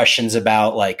all these questions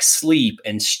about like sleep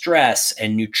and stress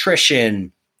and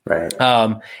nutrition, right?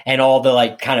 And all the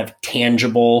like kind of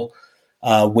tangible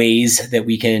ways that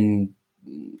we can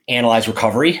analyze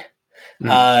recovery.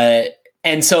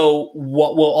 And so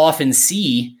what we'll often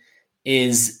see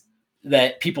is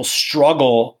that people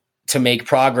struggle to make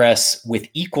progress with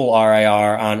equal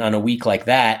RIR on a week like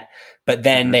that. But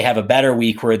then they have a better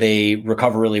week where they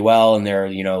recover really well and they're,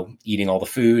 eating all the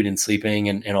food and sleeping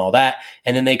and all that.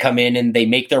 And then they come in and they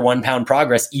make their 1 pound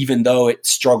progress, even though it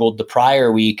struggled the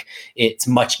prior week. It's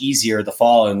much easier the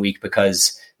following week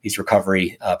because these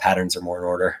recovery patterns are more in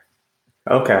order.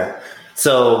 Okay.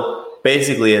 So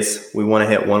basically we want to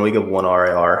hit 1 week of 1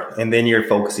 RIR, and then you're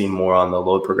focusing more on the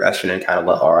load progression and kind of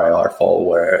let RIR fall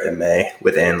where it may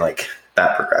within like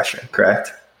that progression,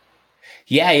 correct?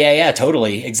 Yeah,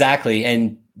 totally. Exactly.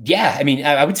 And yeah, I mean,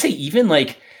 I would say even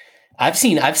like I've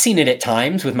seen it at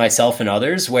times with myself and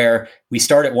others where we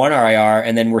start at 1 RIR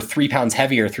and then we're 3 pounds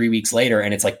heavier 3 weeks later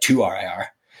and it's like 2 RIR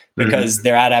because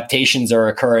their adaptations are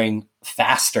occurring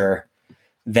faster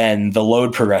than the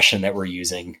load progression that we're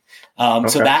using.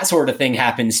 So that sort of thing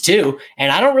happens too.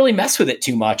 And I don't really mess with it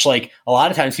too much. Like a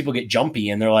lot of times people get jumpy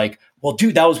and they're like, well,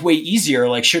 dude, that was way easier.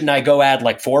 Like, shouldn't I go add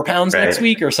like 4 pounds next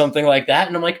week or something like that?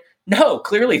 And I'm like, no,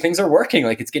 clearly things are working.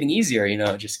 Like it's getting easier,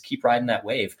 just keep riding that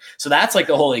wave. So that's like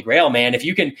the holy grail, man. If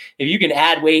you can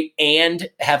add weight and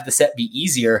have the set be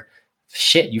easier,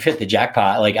 shit, you've hit the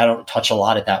jackpot. Like I don't touch a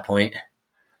lot at that point.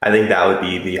 I think that would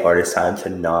be the hardest time to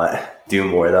not do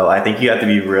more though. I think you have to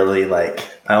be really like,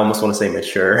 I almost want to say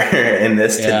mature in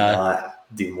this to not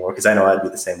do more. Cause I know I'd be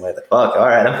the same way. Like, fuck, all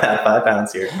right, I'm at 5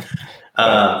 pounds here.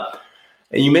 And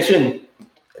you mentioned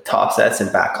top sets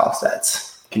and back off sets.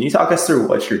 Can you talk us through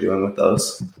what you're doing with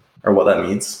those or what that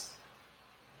means?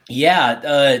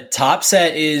 Yeah. Top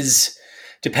set is,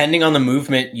 depending on the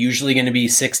movement, usually going to be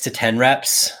 6 to 10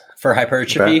 reps for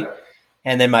hypertrophy. Okay.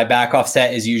 And then my back off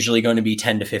set is usually going to be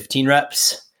 10 to 15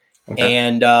 reps. Okay.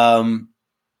 And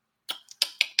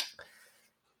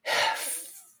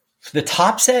the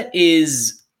top set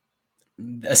is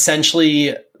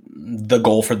essentially the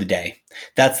goal for the day.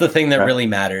 That's the thing that really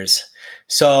matters.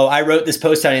 So I wrote this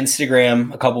post on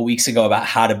Instagram a couple weeks ago about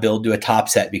how to build to a top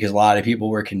set because a lot of people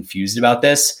were confused about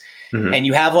this. And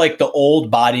you have like the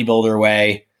old bodybuilder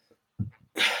way,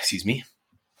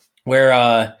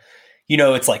 where,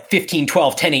 it's like 15,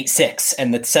 12, 10, 8, 6.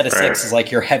 And the set of 6 is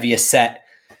like your heaviest set,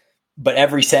 but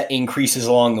every set increases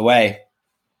along the way.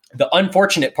 The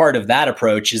unfortunate part of that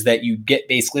approach is that you get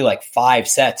basically like 5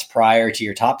 sets prior to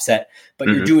your top set, but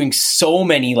you're doing so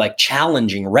many like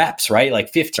challenging reps, right? Like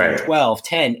 15, 12,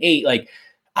 10, 8, like,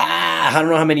 I don't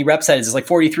know how many reps that is. It's like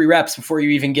 43 reps before you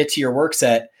even get to your work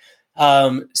set.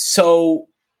 So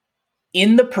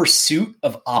in the pursuit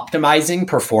of optimizing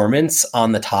performance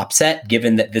on the top set,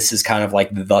 given that this is kind of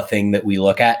like the thing that we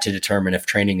look at to determine if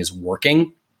training is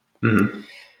working,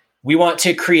 we want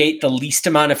to create the least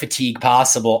amount of fatigue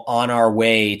possible on our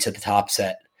way to the top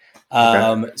set.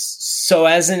 So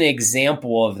as an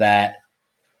example of that,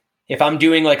 if I'm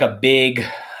doing like a big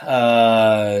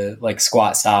like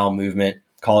squat style movement,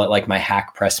 call it like my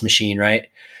hack press machine, right?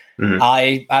 Mm-hmm.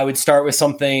 I would start with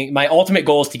something. My ultimate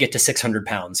goal is to get to 600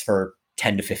 pounds for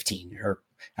 10 to 15, or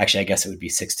actually, I guess it would be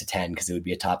 6 to 10 because it would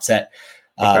be a top set.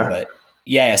 But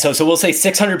yeah, so we'll say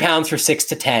 600 pounds for 6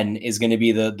 to 10 is going to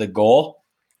be the goal.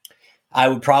 I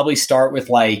would probably start with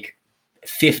like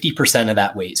 50% of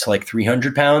that weight, so like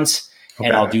 300 pounds,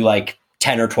 and I'll do like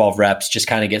 10 or 12 reps, just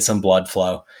kind of get some blood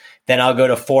flow. Then I'll go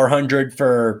to 400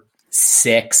 for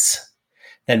 6,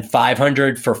 then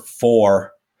 500 for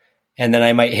 4, and then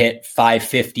I might hit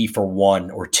 550 for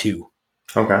 1 or 2.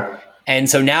 Okay. And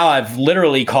so now I've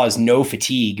literally caused no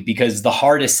fatigue because the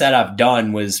hardest set I've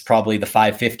done was probably the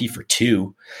 550 for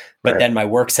 2, but then my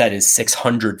work set is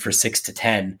 600 for 6 to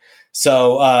 10.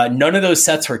 So none of those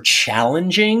sets were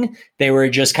challenging. They were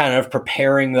just kind of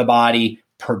preparing the body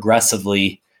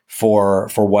progressively for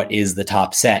what is the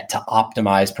top set, to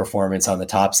optimize performance on the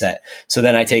top set. So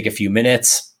then I take a few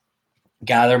minutes,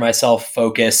 gather myself,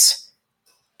 focus,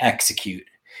 execute.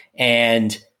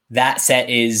 And that set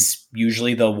is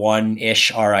usually the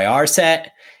 1-ish RIR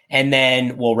set. And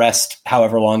then we'll rest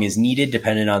however long is needed,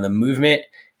 depending on the movement.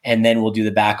 And then we'll do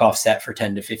the back off set for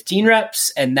 10 to 15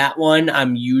 reps. And that one,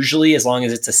 I'm usually, as long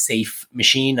as it's a safe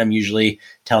machine, I'm usually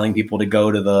telling people to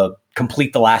go to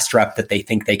complete the last rep that they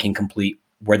think they can complete,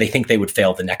 where they think they would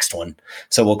fail the next one.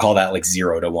 So we'll call that like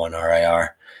 0 to 1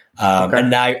 RIR.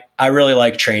 And I really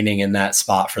like training in that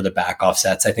spot for the back off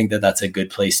sets. I think that that's a good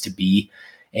place to be.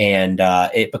 And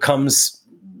it becomes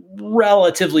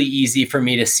relatively easy for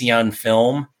me to see on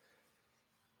film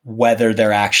whether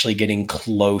they're actually getting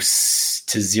close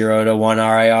to 0 to 1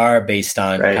 RIR based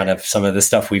on kind of some of the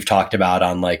stuff we've talked about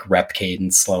on like rep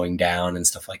cadence slowing down and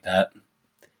stuff like that.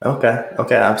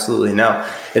 Okay, absolutely. Now,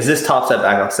 is this top set,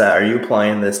 back off set, are you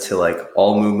applying this to like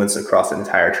all movements across the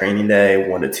entire training day,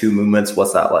 1 to 2 movements?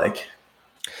 What's that like?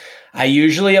 I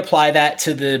usually apply that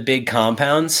to the big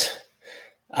compounds,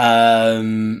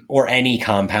 or any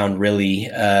compound really.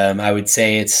 I would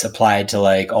say it's applied to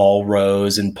like all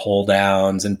rows and pull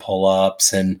downs and pull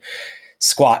ups and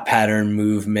squat pattern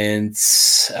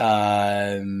movements.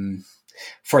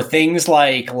 For things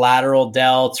like lateral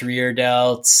delts, rear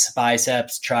delts,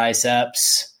 biceps,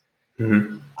 triceps,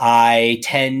 I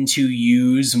tend to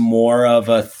use more of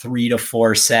a 3 to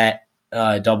 4 set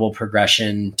double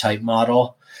progression type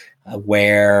model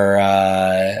where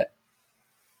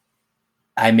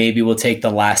I maybe will take the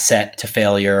last set to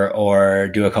failure or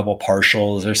do a couple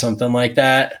partials or something like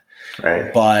that.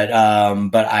 Right. But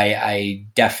I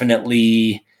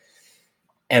definitely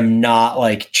am not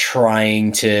like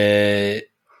trying to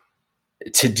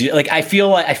do, like, I feel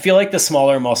like the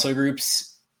smaller muscle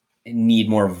groups need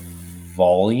more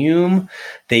volume.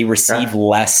 They receive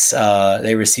less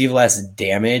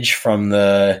damage from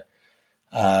the,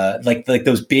 like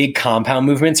those big compound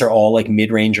movements are all like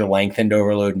mid-range or lengthened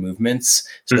overload movements.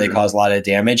 So they cause a lot of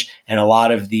damage. And a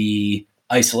lot of the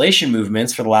isolation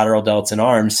movements for the lateral delts and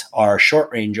arms are short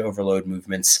range overload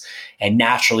movements. And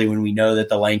naturally, when we know that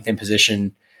the lengthened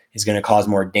position is going to cause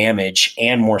more damage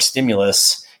and more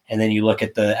stimulus, and then you look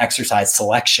at the exercise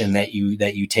selection that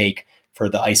you take for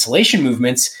the isolation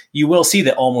movements, you will see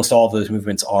that almost all of those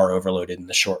movements are overloaded in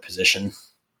the short position.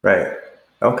 Right.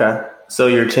 Okay. So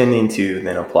you're tending to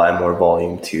then apply more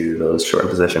volume to those short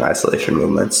position isolation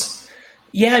movements.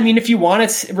 Yeah, I mean, if you want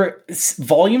it,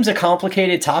 volume's a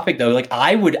complicated topic though. Like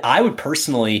I would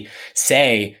personally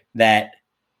say that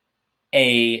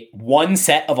a one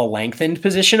set of a lengthened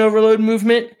position overload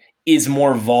movement is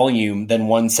more volume than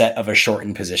one set of a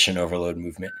shortened position overload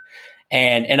movement.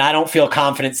 And I don't feel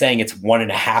confident saying it's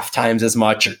 1.5 times as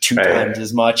much or 2 times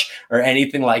as much or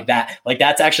anything like that. Like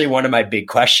that's actually one of my big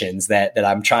questions that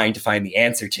I'm trying to find the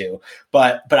answer to.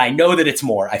 But I know that it's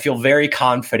more. I feel very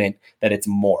confident that it's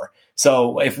more.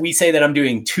 So if we say that I'm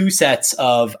doing 2 sets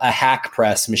of a hack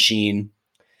press machine,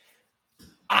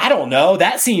 I don't know.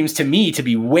 That seems to me to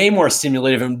be way more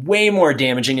stimulative and way more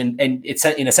damaging, and it's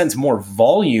in a sense more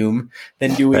volume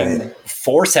than doing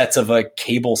 4 sets of a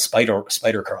cable spider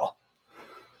curl.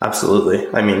 Absolutely.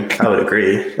 I mean, I would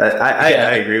agree. I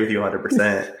agree with you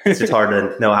 100%. It's just hard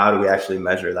to know how do we actually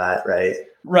measure that, right?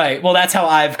 Right. Well, that's how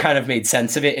I've kind of made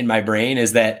sense of it in my brain,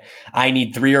 is that I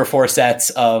need 3 or 4 sets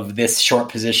of this short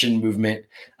position movement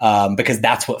because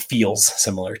that's what feels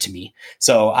similar to me.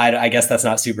 So I guess that's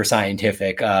not super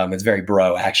scientific. It's very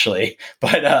bro, actually.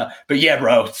 But yeah,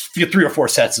 bro, 3 or 4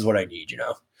 sets is what I need, you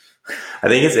know? I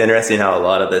think it's interesting how a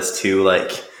lot of this too,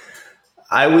 like,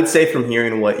 I would say from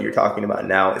hearing what you're talking about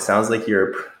now, it sounds like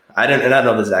you're I don't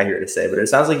know if this is accurate to say, but it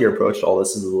sounds like your approach to all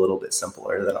this is a little bit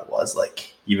simpler than it was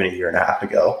like even a year and a half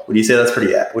ago. Would you say that's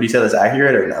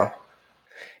accurate or no?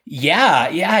 Yeah,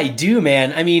 I do,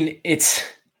 man. I mean, it's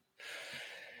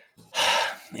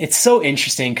so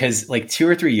interesting because like 2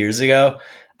 or 3 years ago,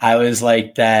 I was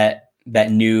like that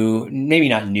new, maybe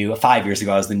not new, 5 years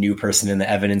ago, I was the new person in the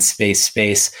evidence-based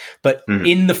space. But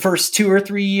in the first 2 or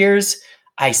 3 years,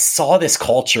 I saw this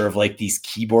culture of like these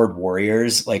keyboard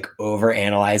warriors, like over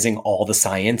analyzing all the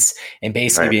science and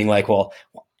basically being like, well,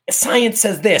 science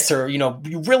says this, or,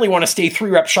 you really want to stay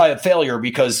 3 reps shy of failure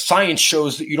because science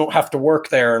shows that you don't have to work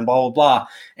there and blah, blah, blah.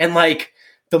 And like,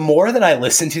 the more that I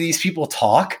listened to these people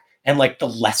talk and like the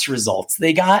less results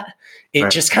they got,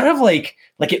 it just kind of like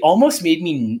it almost made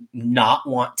me not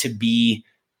want to be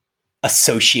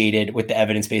associated with the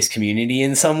evidence-based community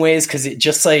in some ways. Cause it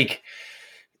just like,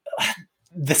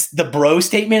 the bro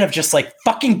statement of just like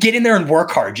fucking get in there and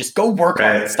work hard, just go work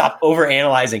hard and stop over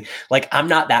analyzing. Like I'm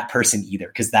not that person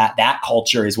either. Cause that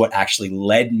culture is what actually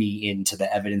led me into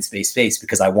the evidence-based space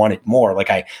because I wanted more. Like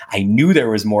I knew there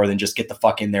was more than just get the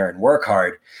fuck in there and work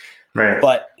hard. Right.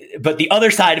 But the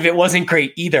other side of it wasn't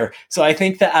great either. So I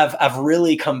think that I've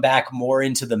really come back more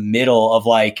into the middle of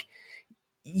like,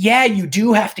 yeah, you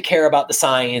do have to care about the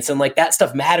science and like that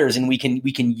stuff matters and we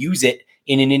can use it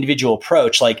in an individual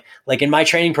approach. Like in my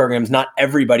training programs, not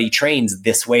everybody trains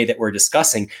this way that we're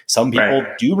discussing. Some people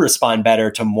do respond better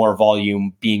to more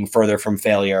volume being further from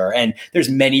failure. And there's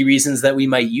many reasons that we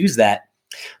might use that.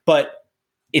 But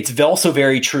it's also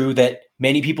very true that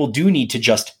many people do need to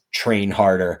just train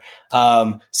harder.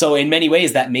 So in many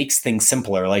ways that makes things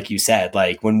simpler. Like you said,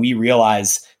 like when we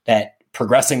realize that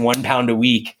progressing 1 pound a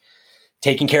week,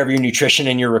 taking care of your nutrition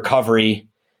and your recovery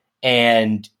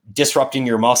and disrupting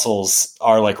your muscles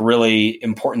are like really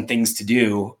important things to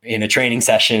do in a training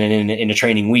session and in a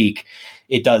training week.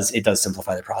 It does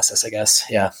simplify the process, I guess.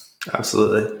 Yeah,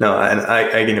 absolutely. No, and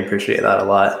I can appreciate that a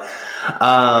lot.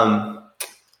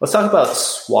 Let's talk about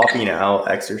swapping out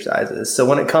exercises. So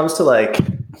when it comes to like,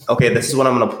 okay, this is when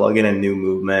I'm going to plug in a new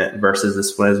movement versus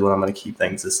this one is when I'm going to keep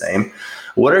things the same.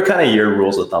 What are kind of your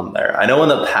rules of thumb there? I know in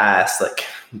the past,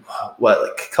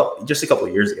 just a couple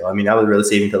of years ago, I mean, I was really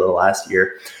saving till the last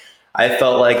year. I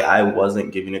felt like I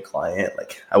wasn't giving a client,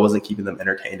 like I wasn't keeping them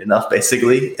entertained enough,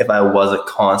 basically, if I wasn't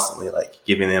constantly like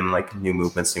giving them like new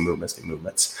movements.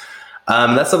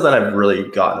 That's something I've really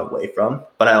gotten away from,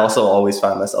 but I also always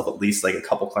find myself at least like a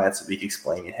couple clients a week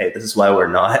explaining, hey, this is why we're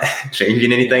not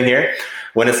changing anything here.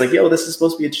 When it's like, yo, this is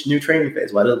supposed to be a new training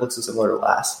phase. Why does it look so similar to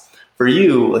last? For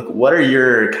you, like, what are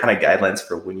your kind of guidelines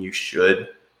for when you should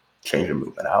change your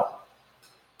movement out?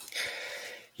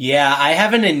 Yeah, I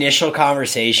have an initial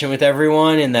conversation with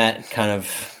everyone in that kind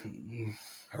of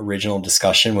original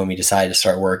discussion when we decided to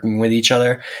start working with each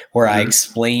other, where I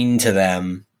explained to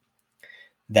them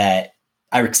the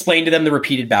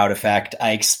repeated bout effect.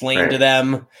 I explained to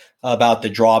them about the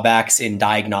drawbacks in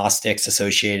diagnostics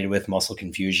associated with muscle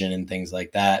confusion and things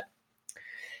like that.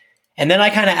 And then I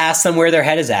kind of asked them where their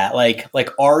head is at. Like,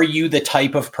 are you the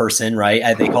type of person,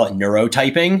 right? They call it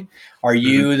neurotyping. Are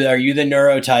you the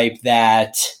neurotype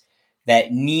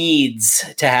that needs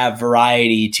to have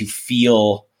variety to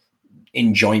feel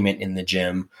enjoyment in the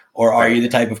gym? Or are you the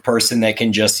type of person that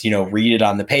can just, read it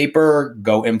on the paper,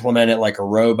 go implement it like a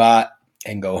robot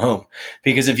and go home?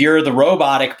 Because if you're the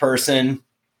robotic person,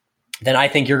 then I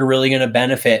think you're really going to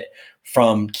benefit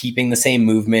from keeping the same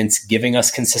movements, giving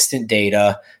us consistent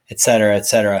data, et cetera, et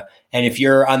cetera. And if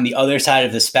you're on the other side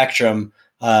of the spectrum,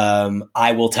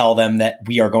 I will tell them that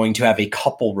we are going to have a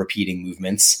couple repeating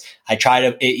movements.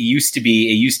 It used to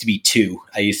be 2.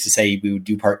 I used to say we would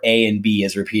do part A and B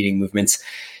as repeating movements.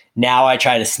 Now I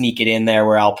try to sneak it in there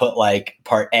where I'll put like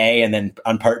part A and then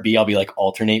on part B, I'll be like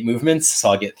alternate movements. So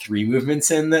I'll get 3 movements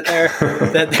in that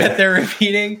they're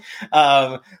repeating.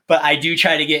 But I do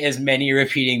try to get as many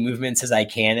repeating movements as I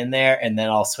can in there. And then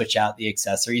I'll switch out the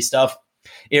accessory stuff.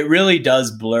 It really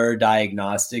does blur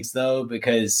diagnostics though,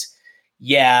 because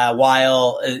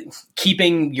while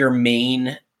keeping your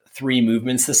main 3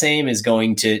 movements the same is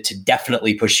going to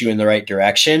definitely push you in the right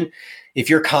direction. If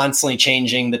you're constantly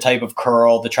changing the type of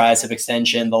curl, the tricep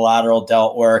extension, the lateral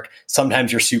delt work,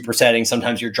 sometimes you're supersetting,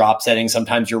 sometimes you're drop setting,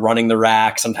 sometimes you're running the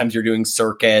rack, sometimes you're doing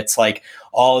circuits, like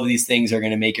all of these things are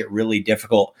going to make it really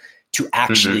difficult to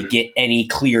actually get any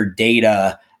clear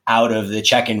data out of the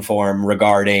check-in form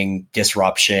regarding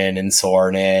disruption and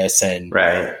soreness and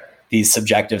these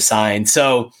subjective signs.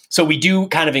 So we do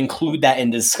kind of include that in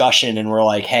discussion, and we're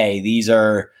like, hey, these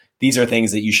are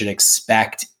things that you should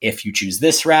expect if you choose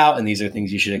this route, and these are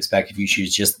things you should expect if you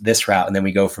choose just this route, and then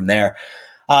we go from there.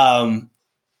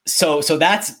 So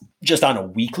that's just on a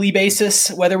weekly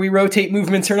basis, whether we rotate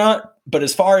movements or not. But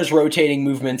as far as rotating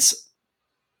movements,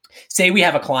 say we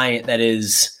have a client that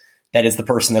is the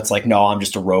person that's like, no, I'm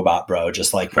just a robot, bro.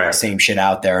 Just like put the same shit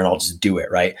out there and I'll just do it.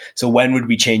 Right. So when would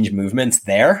we change movements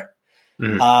there?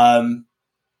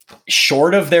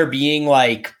 Short of there being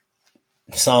like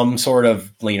some sort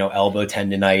of, elbow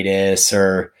tendonitis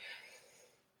or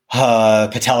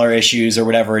patellar issues or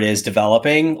whatever it is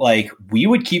developing, like we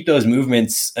would keep those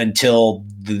movements until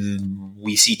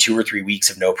we see 2 or 3 weeks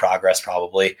of no progress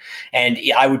probably. And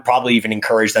I would probably even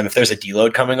encourage them, if there's a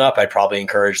deload coming up, I'd probably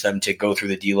encourage them to go through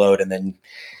the deload. And then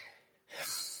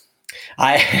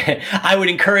I would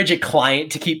encourage a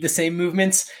client to keep the same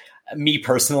movements. Me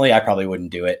personally, I probably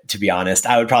wouldn't do it, to be honest.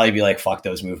 I would probably be like, fuck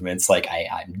those movements. Like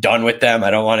I'm done with them.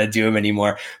 I don't want to do them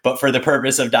anymore. But for the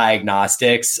purpose of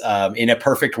diagnostics, in a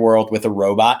perfect world with a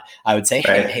robot, I would say,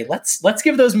 hey, let's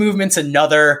give those movements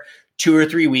another 2 or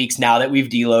 3 weeks now that we've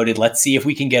deloaded. Let's see if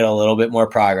we can get a little bit more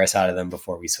progress out of them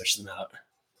before we switch them out.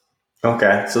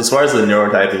 Okay. So as far as the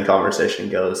neurotyping conversation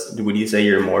goes, would you say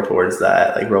you're more towards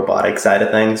that like robotic side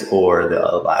of things or the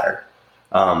latter?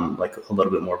 Like a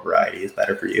little bit more variety is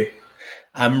better for you?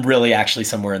 I'm really actually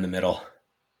somewhere in the middle.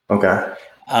 Okay.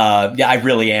 Yeah, I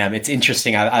really am. It's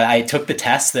interesting. I took the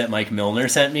test that Mike Milner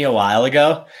sent me a while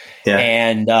ago. Yeah.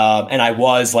 And I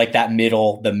was like the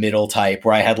middle type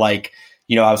where I had like,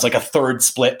 I was like a third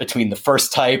split between the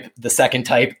first type, the second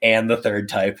type, and the third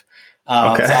type. So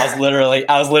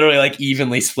I was literally like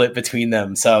evenly split between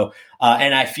them. So,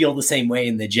 and I feel the same way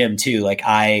in the gym too. Like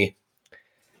I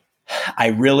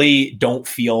really don't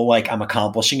feel like I'm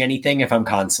accomplishing anything if I'm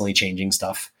constantly changing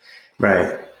stuff.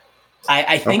 Right.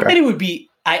 I think that it would be,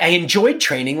 I enjoyed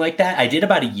training like that. I did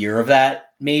about a year of that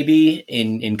maybe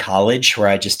in college where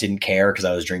I just didn't care because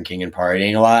I was drinking and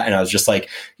partying a lot. And I was just like,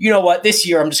 you know what, this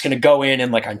year I'm just going to go in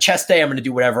and like on chest day, I'm going to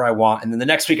do whatever I want. And then the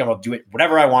next week I'm going to do it,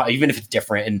 whatever I want, even if it's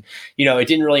different. And, it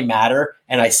didn't really matter.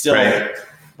 And I still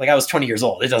like I was 20 years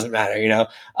old. It doesn't matter,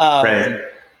 right.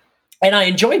 And I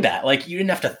enjoyed that. Like you didn't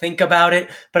have to think about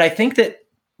it. But I think that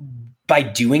by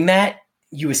doing that,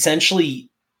 you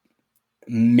essentially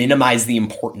minimize the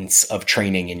importance of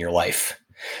training in your life.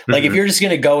 Like if you're just going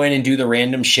to go in and do the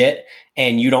random shit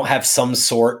and you don't have some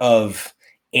sort of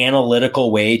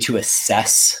analytical way to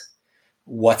assess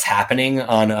what's happening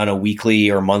on a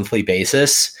weekly or monthly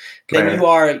basis, then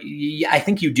I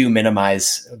think you do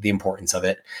minimize the importance of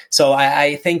it. So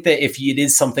I think that if it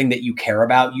is something that you care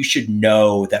about, you should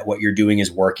know that what you're doing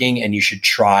is working and you should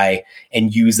try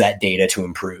and use that data to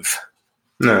improve.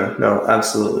 No,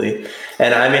 absolutely.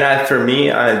 And I mean, for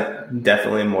me, I'm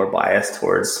definitely more biased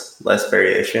towards less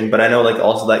variation, but I know like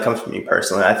also that comes from me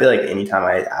personally. I feel like anytime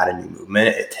I add a new movement,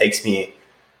 it takes me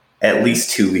at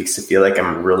least 2 weeks to feel like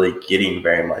I'm really getting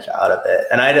very much out of it.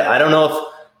 And I don't know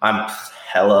if I'm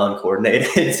hella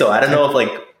uncoordinated. So I don't know if like,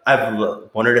 I've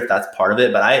wondered if that's part of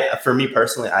it, but for me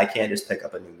personally, I can't just pick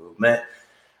up a new movement.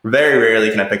 Very rarely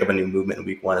can I pick up a new movement in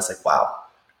week one. It's like, wow,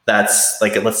 that's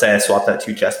like, let's say I swap that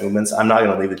 2 chest movements. I'm not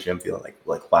going to leave the gym feeling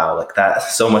like, wow, like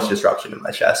that's so much disruption in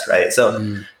my chest. Right. So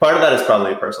part of that is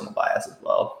probably a personal bias as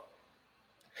well.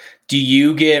 Do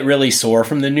you get really sore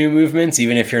from the new movements,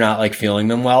 even if you're not like feeling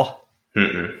them well?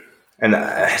 Mm-mm. And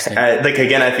like,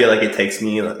 again, I feel like it takes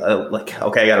me like,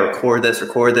 okay, I got to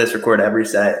record every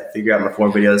set, figure out my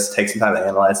form videos, take some time to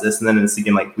analyze this. And then it's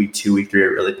again, like week 2, week 3, it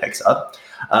really picks up.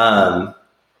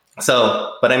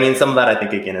 But I mean, some of that I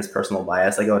think again is personal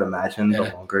bias. Like I would imagine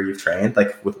the longer you've trained,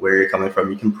 like with where you're coming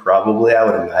from, you can probably, I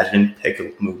would imagine,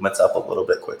 pick movements up a little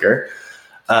bit quicker.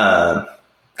 Kind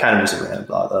of just a random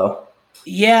thought though.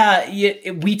 Yeah,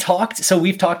 we've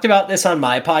talked about this on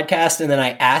my podcast, and then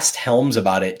I asked Helms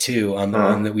about it too on the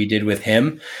one that we did with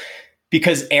him,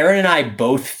 because Aaron and I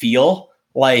both feel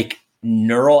like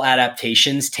neural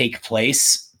adaptations take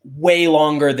place way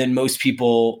longer than most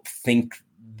people think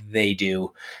they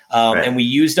do. And we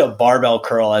used a barbell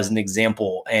curl as an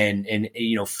example, and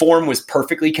form was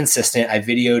perfectly consistent. I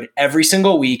videoed every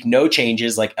single week, no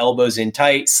changes, like elbows in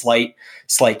tight, slight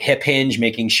hip hinge,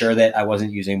 making sure that I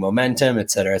wasn't using momentum, et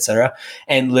cetera, et cetera.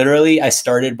 And literally I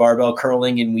started barbell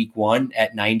curling in week 1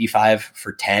 at 95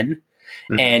 for 10.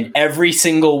 And every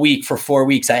single week for 4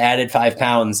 weeks, I added 5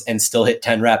 pounds and still hit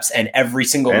 10 reps. And every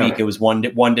single week it was 1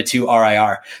 to 2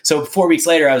 RIR. So 4 weeks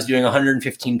later, I was doing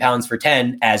 115 pounds for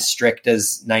 10, as strict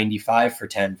as 95 for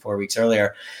 10 4 weeks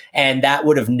earlier. And that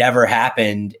would have never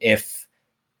happened if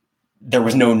there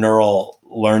was no neural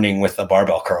learning with the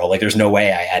barbell curl. Like there's no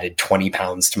way I added 20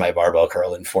 pounds to my barbell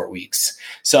curl in 4 weeks.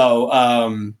 So,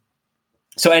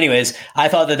 So anyways, I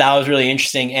thought that was really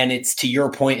interesting. And it's to your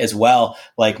point as well,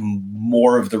 like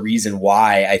more of the reason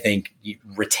why I think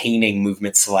retaining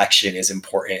movement selection is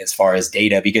important as far as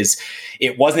data, because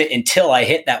it wasn't until I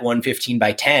hit that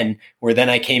 115/10 where then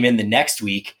I came in the next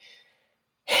week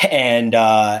and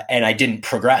I didn't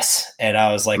progress. And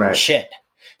I was like, Right. well, shit.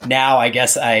 Now I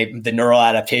guess the neural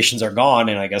adaptations are gone,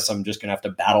 and I guess I'm just gonna have to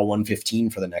battle 115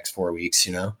 for the next 4 weeks,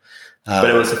 you know? But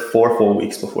it was 4 full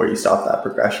weeks before you stopped that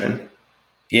progression.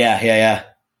 Yeah.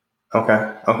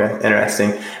 Okay.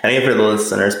 Interesting. And even for the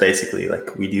listeners, basically,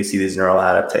 like we do see these neural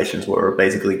adaptations where we're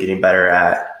basically getting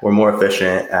better we're more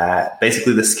efficient at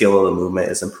basically the skill of the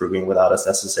movement is improving without us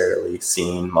necessarily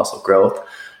seeing muscle growth.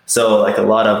 So like a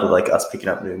lot of like us picking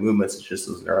up new movements is just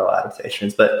those neural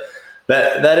adaptations. But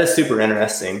that is super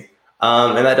interesting.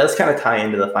 And that does kind of tie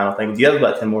into the final thing. Do you have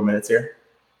about 10 more minutes here?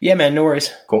 Yeah, man, no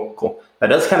worries. Cool. That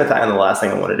does kind of tie into the last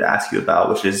thing I wanted to ask you about,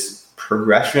 which is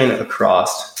progression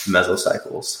across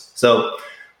mesocycles. So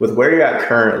with where you're at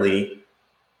currently,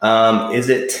 is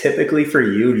it typically for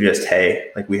you just,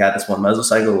 hey, like we had this one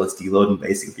mesocycle, let's deload and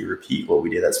basically repeat what we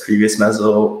did as previous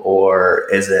meso? Or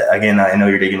is it, again, I know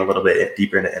you're digging a little bit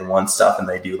deeper into N1 stuff and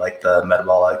they do like the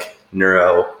metabolic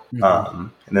neuro, and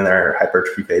then there are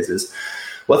hypertrophy phases.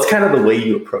 What's kind of the way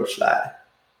you approach that?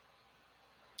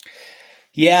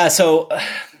 Yeah, so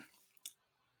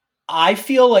I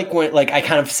feel like like I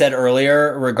kind of said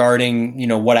earlier regarding,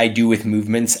 what I do with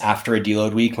movements after a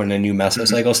deload week when a new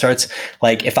mesocycle starts,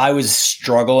 like if I was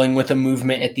struggling with a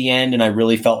movement at the end and I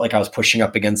really felt like I was pushing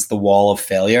up against the wall of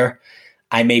failure,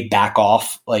 I may back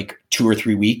off like 2 or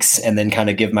 3 weeks and then kind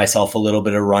of give myself a little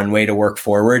bit of runway to work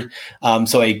forward.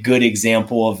 So a good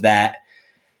example of that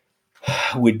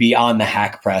would be on the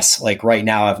hack press. Like right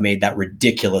now, I've made that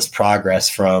ridiculous progress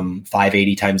from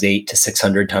 580 times 8 to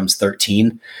 600 times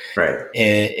 13. Right.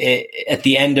 At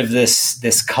the end of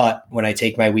this cut, when I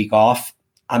take my week off,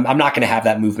 I'm not going to have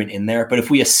that movement in there. But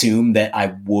if we assume that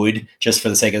I would, just for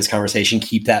the sake of this conversation,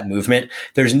 keep that movement,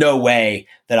 there's no way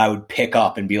that I would pick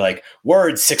up and be like,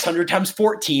 word 600 times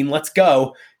 14, let's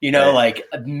go. Right. Like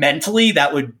mentally,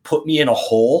 that would put me in a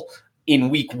hole in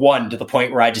week 1 to the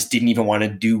point where I just didn't even want to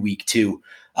do week 2.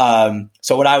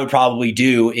 So what I would probably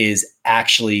do is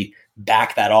actually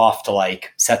back that off to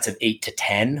like sets of 8 to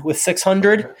 10 with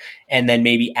 600 and then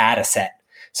maybe add a set.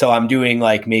 So I'm doing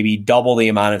like maybe double the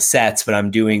amount of sets, but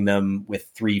I'm doing them with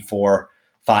 3, 4,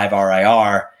 5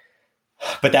 RIR.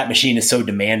 But that machine is so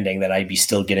demanding that I'd be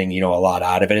still getting, a lot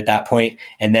out of it at that point.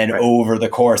 And then over the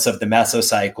course of the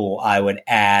mesocycle, I would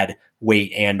add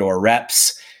weight and or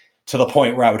reps to the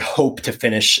point where I would hope to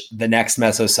finish the next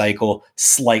mesocycle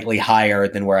slightly higher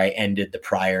than where I ended the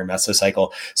prior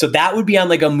mesocycle. So that would be on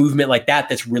like a movement like that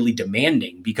that's really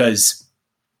demanding because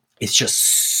it's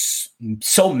just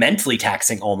so mentally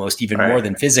taxing, almost even more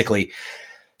than physically.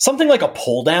 Something like a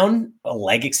pull down, a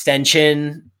leg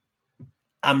extension,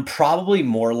 I'm probably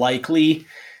more likely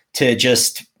to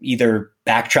just either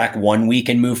backtrack 1 week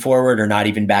and move forward or not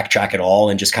even backtrack at all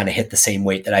and just kind of hit the same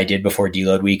weight that I did before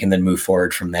deload week and then move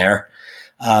forward from there.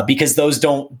 Because those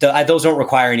don't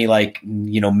require any like,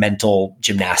 mental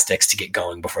gymnastics to get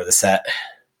going before the set.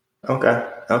 Okay.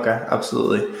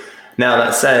 Absolutely. Now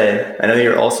that said, I know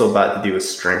you're also about to do a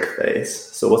strength phase.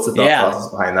 So what's the thought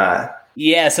process behind that?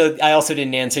 Yeah. So I also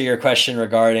didn't answer your question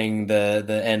regarding the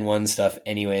N1 stuff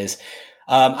anyways.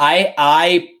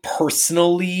 I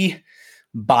personally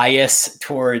bias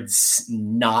towards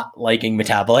not liking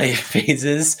metabolite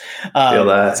phases. Feel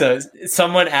that. So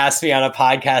someone asked me on a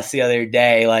podcast the other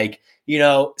day, like,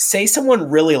 say someone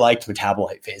really liked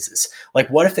metabolite phases. Like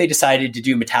what if they decided to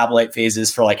do metabolite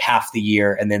phases for like half the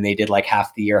year and then they did like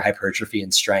half the year hypertrophy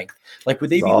and strength? Like, would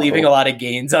they be leaving a lot of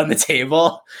gains on the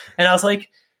table? And I was like,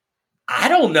 I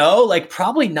don't know, like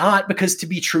probably not, because to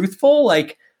be truthful,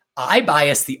 like I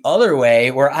bias the other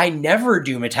way where I never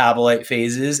do metabolite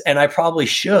phases and I probably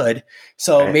should.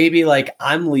 So maybe like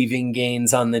I'm leaving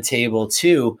gains on the table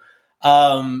too.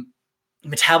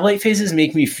 Metabolite phases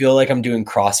make me feel like I'm doing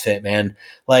CrossFit, man.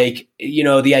 Like,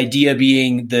 the idea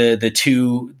being the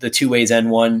two ways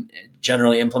N1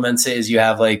 generally implements it is you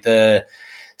have like the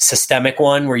systemic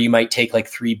one where you might take like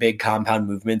 3 big compound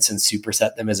movements and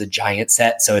superset them as a giant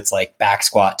set. So it's like back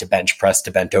squat to bench press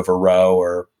to bent over row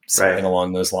or something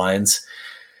along those lines.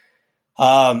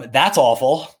 That's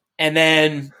awful. And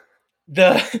then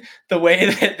the way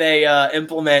that they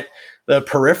implement the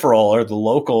peripheral or the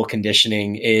local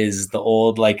conditioning is the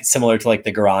old, like similar to like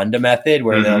the Garanda method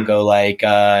where they'll go like,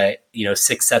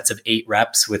 6 sets of 8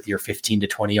 reps with your 15 to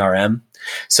 20 RM.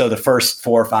 So the first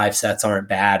 4 or 5 sets aren't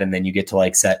bad. And then you get to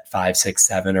like set 5, 6,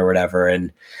 7 or whatever.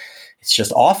 And it's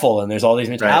just awful. And there's all these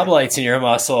metabolites in your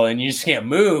muscle and you just can't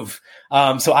move.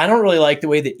 So I don't really like the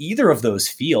way that either of those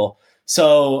feel.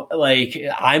 So like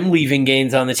I'm leaving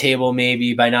gains on the table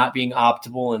maybe by not being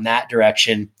optimal in that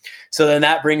direction. So then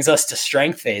that brings us to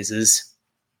strength phases,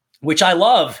 which I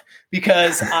love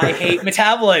because I hate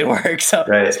metabolite work. So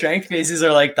strength phases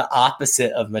are like the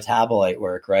opposite of metabolite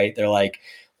work, right? They're like,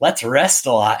 let's rest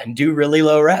a lot and do really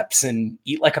low reps and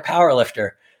eat like a power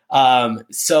lifter.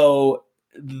 So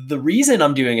the reason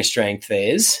I'm doing a strength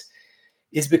phase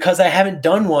is because I haven't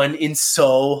done one in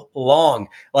so long.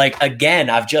 Like, again,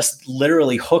 I've just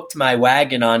literally hooked my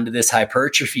wagon onto this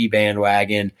hypertrophy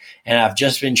bandwagon, and I've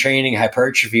just been training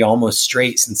hypertrophy almost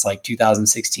straight since like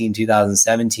 2016,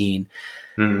 2017.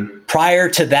 Prior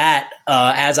to that,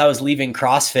 as I was leaving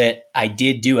CrossFit, I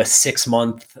did do a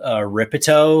 6-month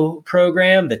Ripito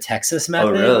program, the Texas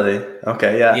method. Oh, really?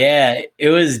 Okay, yeah. Yeah, it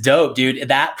was dope, dude.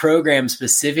 That program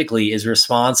specifically is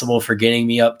responsible for getting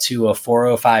me up to a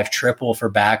 405 triple for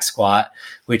back squat,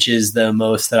 which is the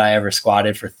most that I ever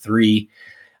squatted for 3.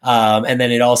 And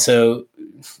then it also,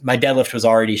 my deadlift was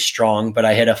already strong, but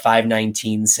I hit a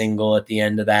 519 single at the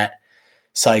end of that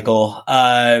cycle.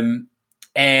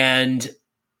 And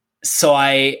so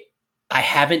I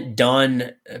haven't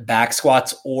done back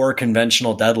squats or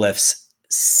conventional deadlifts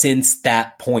since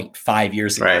that point 5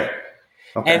 years ago. Right.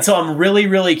 Okay. And so I'm really,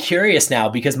 really curious now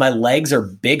because my legs are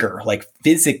bigger. Like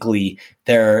physically,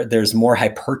 there's more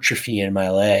hypertrophy in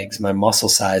my legs. My muscle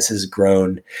size has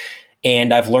grown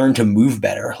and I've learned to move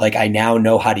better. Like I now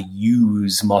know how to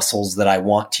use muscles that I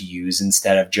want to use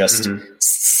instead of just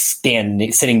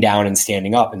sitting down and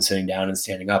standing up and sitting down and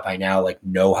standing up. I now like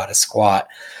know how to squat.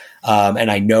 And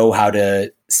I know how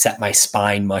to set my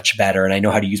spine much better. And I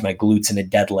know how to use my glutes in a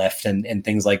deadlift and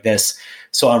things like this.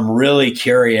 So I'm really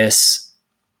curious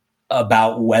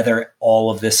about whether all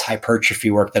of this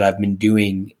hypertrophy work that I've been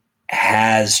doing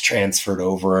has transferred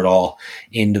over at all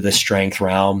into the strength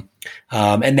realm.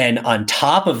 And then on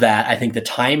top of that, I think the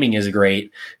timing is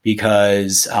great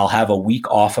because I'll have a week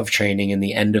off of training in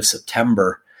the end of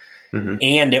September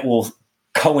and it will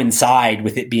coincide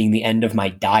with it being the end of my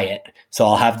diet. So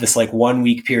I'll have this like 1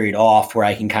 week period off where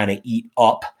I can kind of eat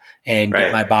up and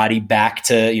get my body back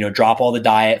to, drop all the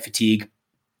diet fatigue.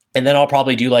 And then I'll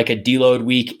probably do like a deload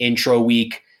week, intro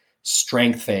week,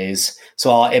 strength phase.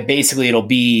 So it'll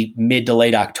be mid to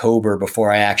late October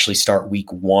before I actually start week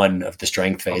 1 of the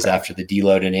strength phase after the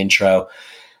deload and intro.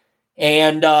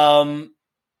 And,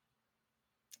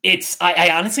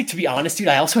 I honestly, to be honest, dude,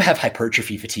 I also have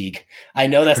hypertrophy fatigue. I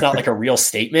know that's not like a real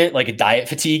statement, like a diet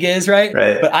fatigue is, right?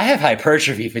 But I have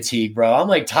hypertrophy fatigue, bro. I'm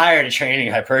like tired of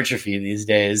training hypertrophy these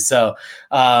days. So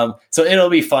it'll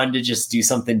be fun to just do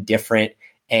something different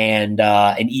and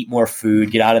eat more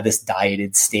food, get out of this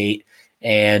dieted state.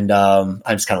 And I'm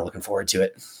just kind of looking forward to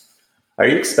it. Are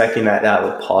you expecting that to have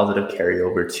a positive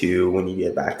carryover too when you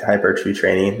get back to hypertrophy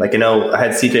training? Like, I know I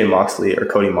had CJ Moxley or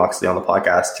Cody Moxley on the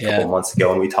podcast a couple months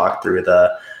ago, and we talked through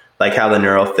how the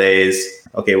neuro phase,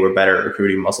 okay, we're better at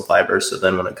recruiting muscle fibers. So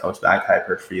then when it comes back to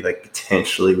hypertrophy, like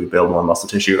potentially we build more muscle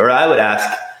tissue. Or I would ask,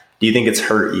 do you think it's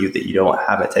hurt you that you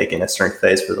haven't taken a strength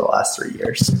phase for the last 3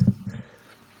 years?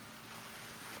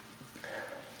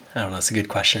 I don't know. It's a good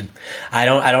question. I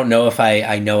don't know if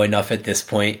I know enough at this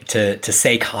point to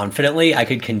say confidently. I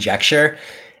could conjecture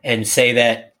and say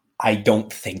that I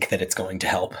don't think that it's going to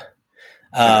help.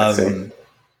 Cody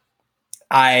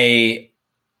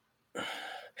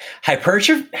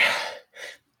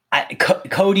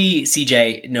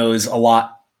CJ knows a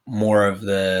lot more of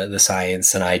the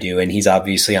science than I do. And he's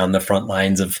obviously on the front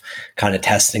lines of kind of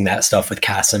testing that stuff with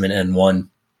Kasim and N1.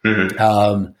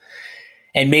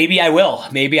 And maybe I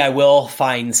will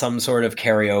find some sort of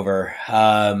carryover.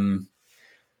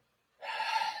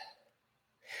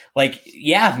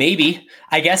 Maybe.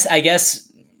 I guess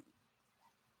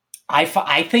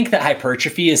I think that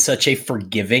hypertrophy is such a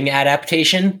forgiving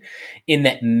adaptation in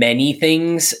that many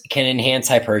things can enhance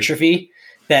hypertrophy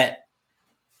that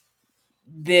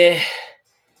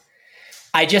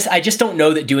I just don't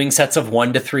know that doing sets of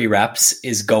 1 to 3 reps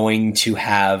is going to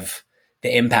have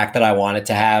the impact that I want it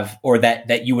to have, or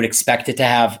that you would expect it to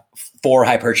have for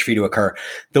hypertrophy to occur.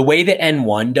 The way that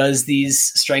N1 does these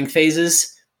strength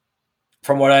phases,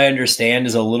 from what I understand,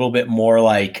 is a little bit more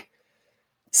like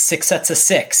 6 sets of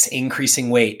 6, increasing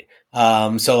weight.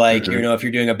 If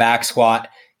you're doing a back squat,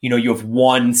 you have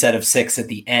 1 set of 6 at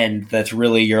the end. That's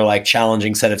really your like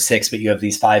challenging set of 6, but you have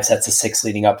these 5 sets of 6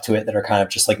 leading up to it that are kind of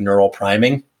just like neural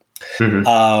priming.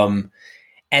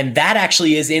 And that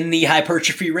actually is in the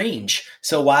hypertrophy range.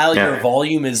 So while your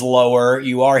volume is lower,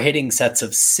 you are hitting sets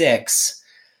of 6.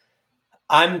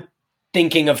 I'm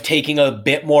thinking of taking a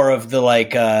bit more of the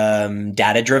like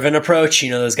data driven approach.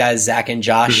 You know, those guys, Zach and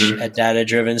Josh at Data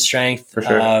Driven Strength. For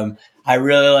sure. I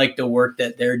really like the work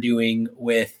that they're doing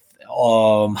with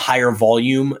higher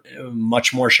volume,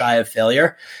 much more shy of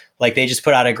failure. Like they just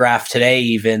put out a graph today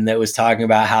even that was talking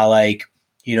about how like,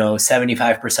 you know,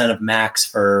 75% of max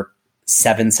for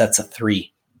 7 sets of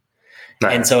 3.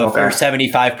 Nice. And so if you're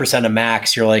 75% of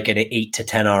max, you're like at an 8 to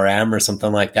 10 RM or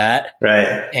something like that.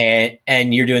 Right.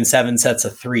 And you're doing 7 sets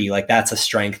of 3, like that's a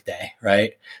strength day.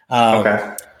 Right.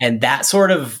 And that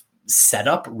sort of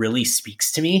setup really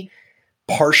speaks to me,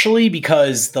 partially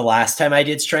because the last time I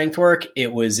did strength work,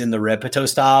 it was in the Repeto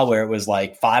style where it was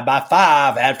like 5 by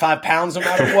 5, add 5 pounds no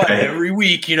matter what every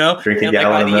week, you know, and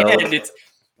like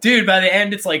by the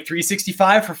end, it's like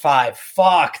 365 for 5,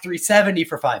 fuck, 370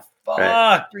 for 5. Fuck,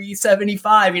 right.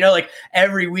 375, you know, like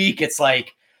every week it's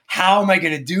like, how am I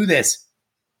going to do this?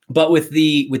 But with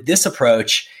this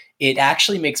approach, it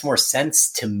actually makes more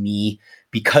sense to me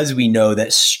because we know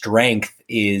that strength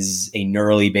is a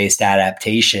neurally based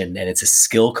adaptation and it's a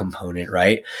skill component,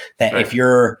 right? That right.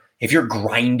 If you're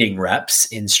grinding reps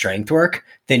in strength work,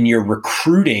 then you're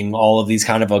recruiting all of these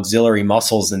kind of auxiliary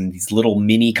muscles and these little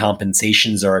mini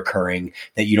compensations are occurring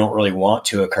that you don't really want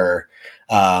to occur.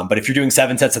 But if you're doing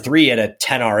 7 sets of 3 at a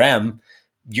 10 RM,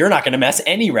 you're not going to mess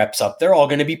any reps up. They're all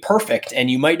going to be perfect. And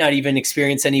you might not even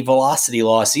experience any velocity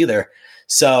loss either.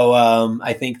 So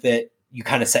I think that you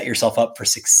kind of set yourself up for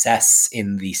success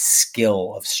in the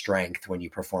skill of strength when you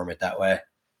perform it that way.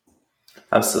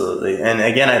 Absolutely. And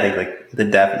again, I think like the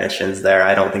definitions there,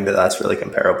 I don't think that that's really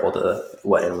comparable to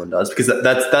what anyone does because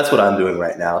that's what I'm doing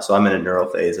right now. So I'm in a neural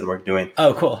phase and we're doing.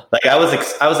 Oh, cool. Like I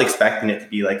was expecting it to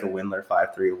be like a Windler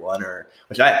 531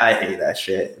 which I hate that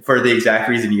shit for the exact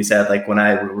reason you said. Like when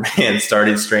I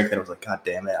started strength and I was like, God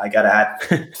damn it, I got to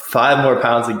add 5 more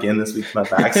pounds again this week to my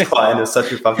back squat. And it was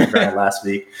such a fucking grind last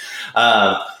week.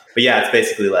 But yeah, it's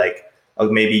basically like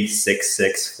maybe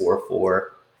 6-6-4-4.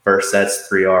 First set's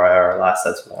 3 RIR, last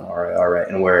set's 1 RIR, right?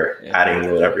 And we're adding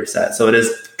load every set. So it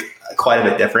is quite a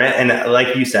bit different. And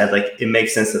like you said, like it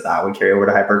makes sense that would carry over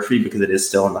to hypertrophy because it is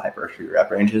still in the hypertrophy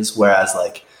rep ranges. Whereas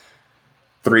like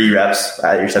 3 reps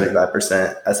at your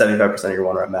 75% of your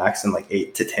 1 rep max and like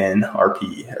 8 to 10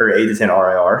 RP or 8 to 10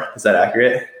 RIR. Is that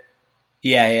accurate?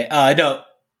 Yeah. No,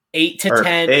 8 to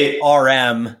 10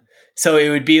 RM. So it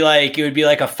would be like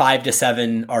a 5 to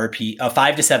 7 RP, a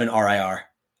 5 to 7 RIR.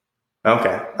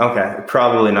 Okay.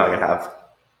 Probably not going to have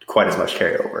quite as much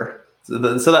carryover. So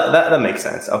that makes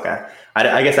sense. Okay.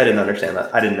 I guess I didn't understand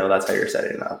that. I didn't know that's how you're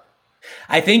setting it up.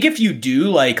 I think if you do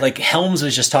like Helms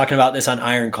was just talking about this on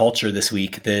Iron Culture this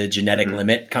week, the genetic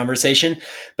limit conversation,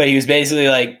 but he was basically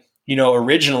like, you know,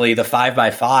 originally the 5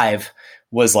 by 5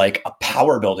 was like a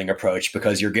power building approach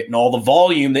because you're getting all the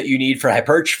volume that you need for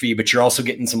hypertrophy, but you're also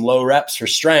getting some low reps for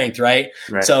strength. Right.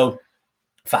 So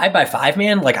 5 by 5,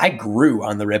 man, like I grew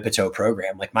on the Repeto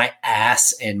program, like my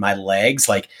ass and my legs,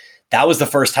 like that was the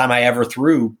first time I ever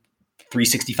threw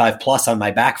 365 plus on my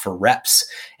back for reps.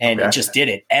 And it just did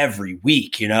it every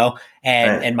week, you know,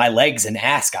 and my legs and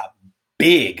ass got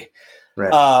big.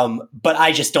 Right. But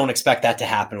I just don't expect that to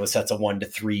happen with sets of 1 to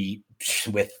 3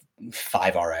 with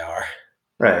 5 RIR.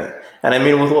 Right. And I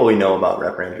mean, with what we know about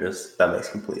rep ranges, that makes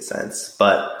complete sense.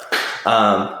 But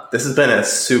this has been a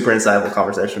super insightful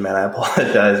conversation, man. I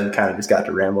apologize. We kind of just got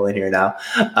to ramble in here now.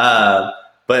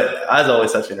 But as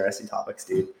always, such interesting topics,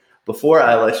 dude. Before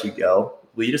I let you go,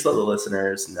 will you just let the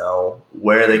listeners know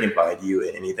where they can find you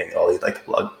and anything at all you'd like to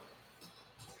plug?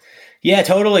 Yeah,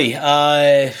 totally.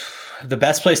 The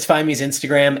best place to find me is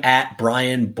Instagram at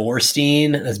Brian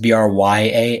Borstein. That's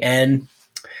Bryan.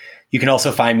 You can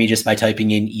also find me just by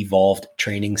typing in Evolved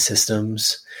Training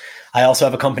Systems. I also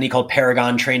have a company called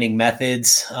Paragon Training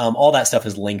Methods. All that stuff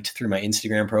is linked through my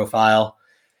Instagram profile.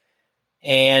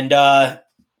 And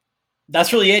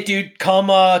that's really it, dude.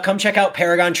 Come check out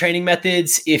Paragon Training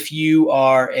Methods. If you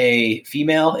are a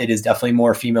female, it is definitely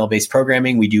more female-based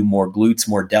programming. We do more glutes,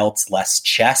 more delts, less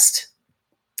chest.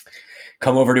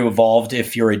 Come over to Evolved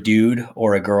if you're a dude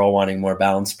or a girl wanting more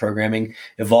balanced programming.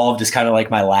 Evolved is kind of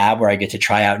like my lab where I get to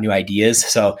try out new ideas.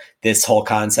 So this whole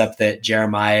concept that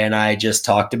Jeremiah and I just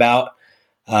talked about,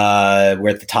 we're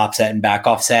at the top set and back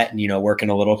off set and, you know, working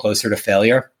a little closer to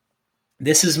failure.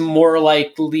 This is more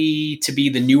likely to be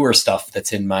the newer stuff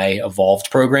that's in my Evolved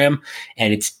program.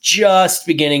 And it's just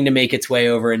beginning to make its way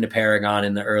over into Paragon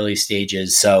in the early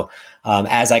stages. So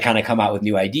as I kind of come out with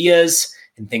new ideas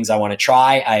and things I want to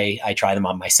try, I try them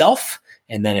on myself.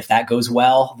 And then if that goes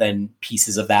well, then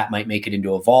pieces of that might make it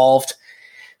into Evolved.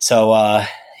 So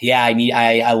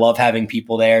I love having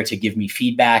people there to give me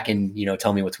feedback and, you know,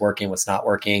 tell me what's working, what's not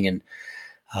working. And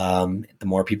The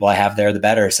more people I have there, the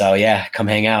better. So yeah, come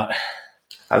hang out.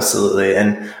 Absolutely.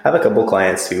 And I have a couple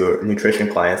clients who are nutrition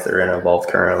clients that are in Evolve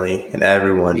currently, and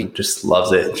everyone just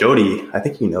loves it. Jody, I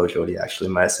think you know Jody, actually,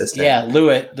 my assistant. Yeah,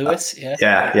 Lewis.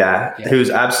 Yeah. Who's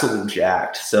absolutely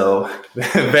jacked. So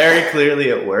very clearly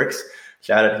it works.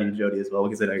 Shout out to you, Jody, as well,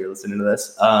 because I know you're listening to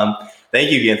this.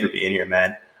 Thank you again for being here,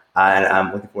 man. And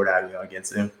I'm looking forward to having you on again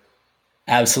soon.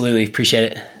 Absolutely.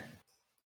 Appreciate it.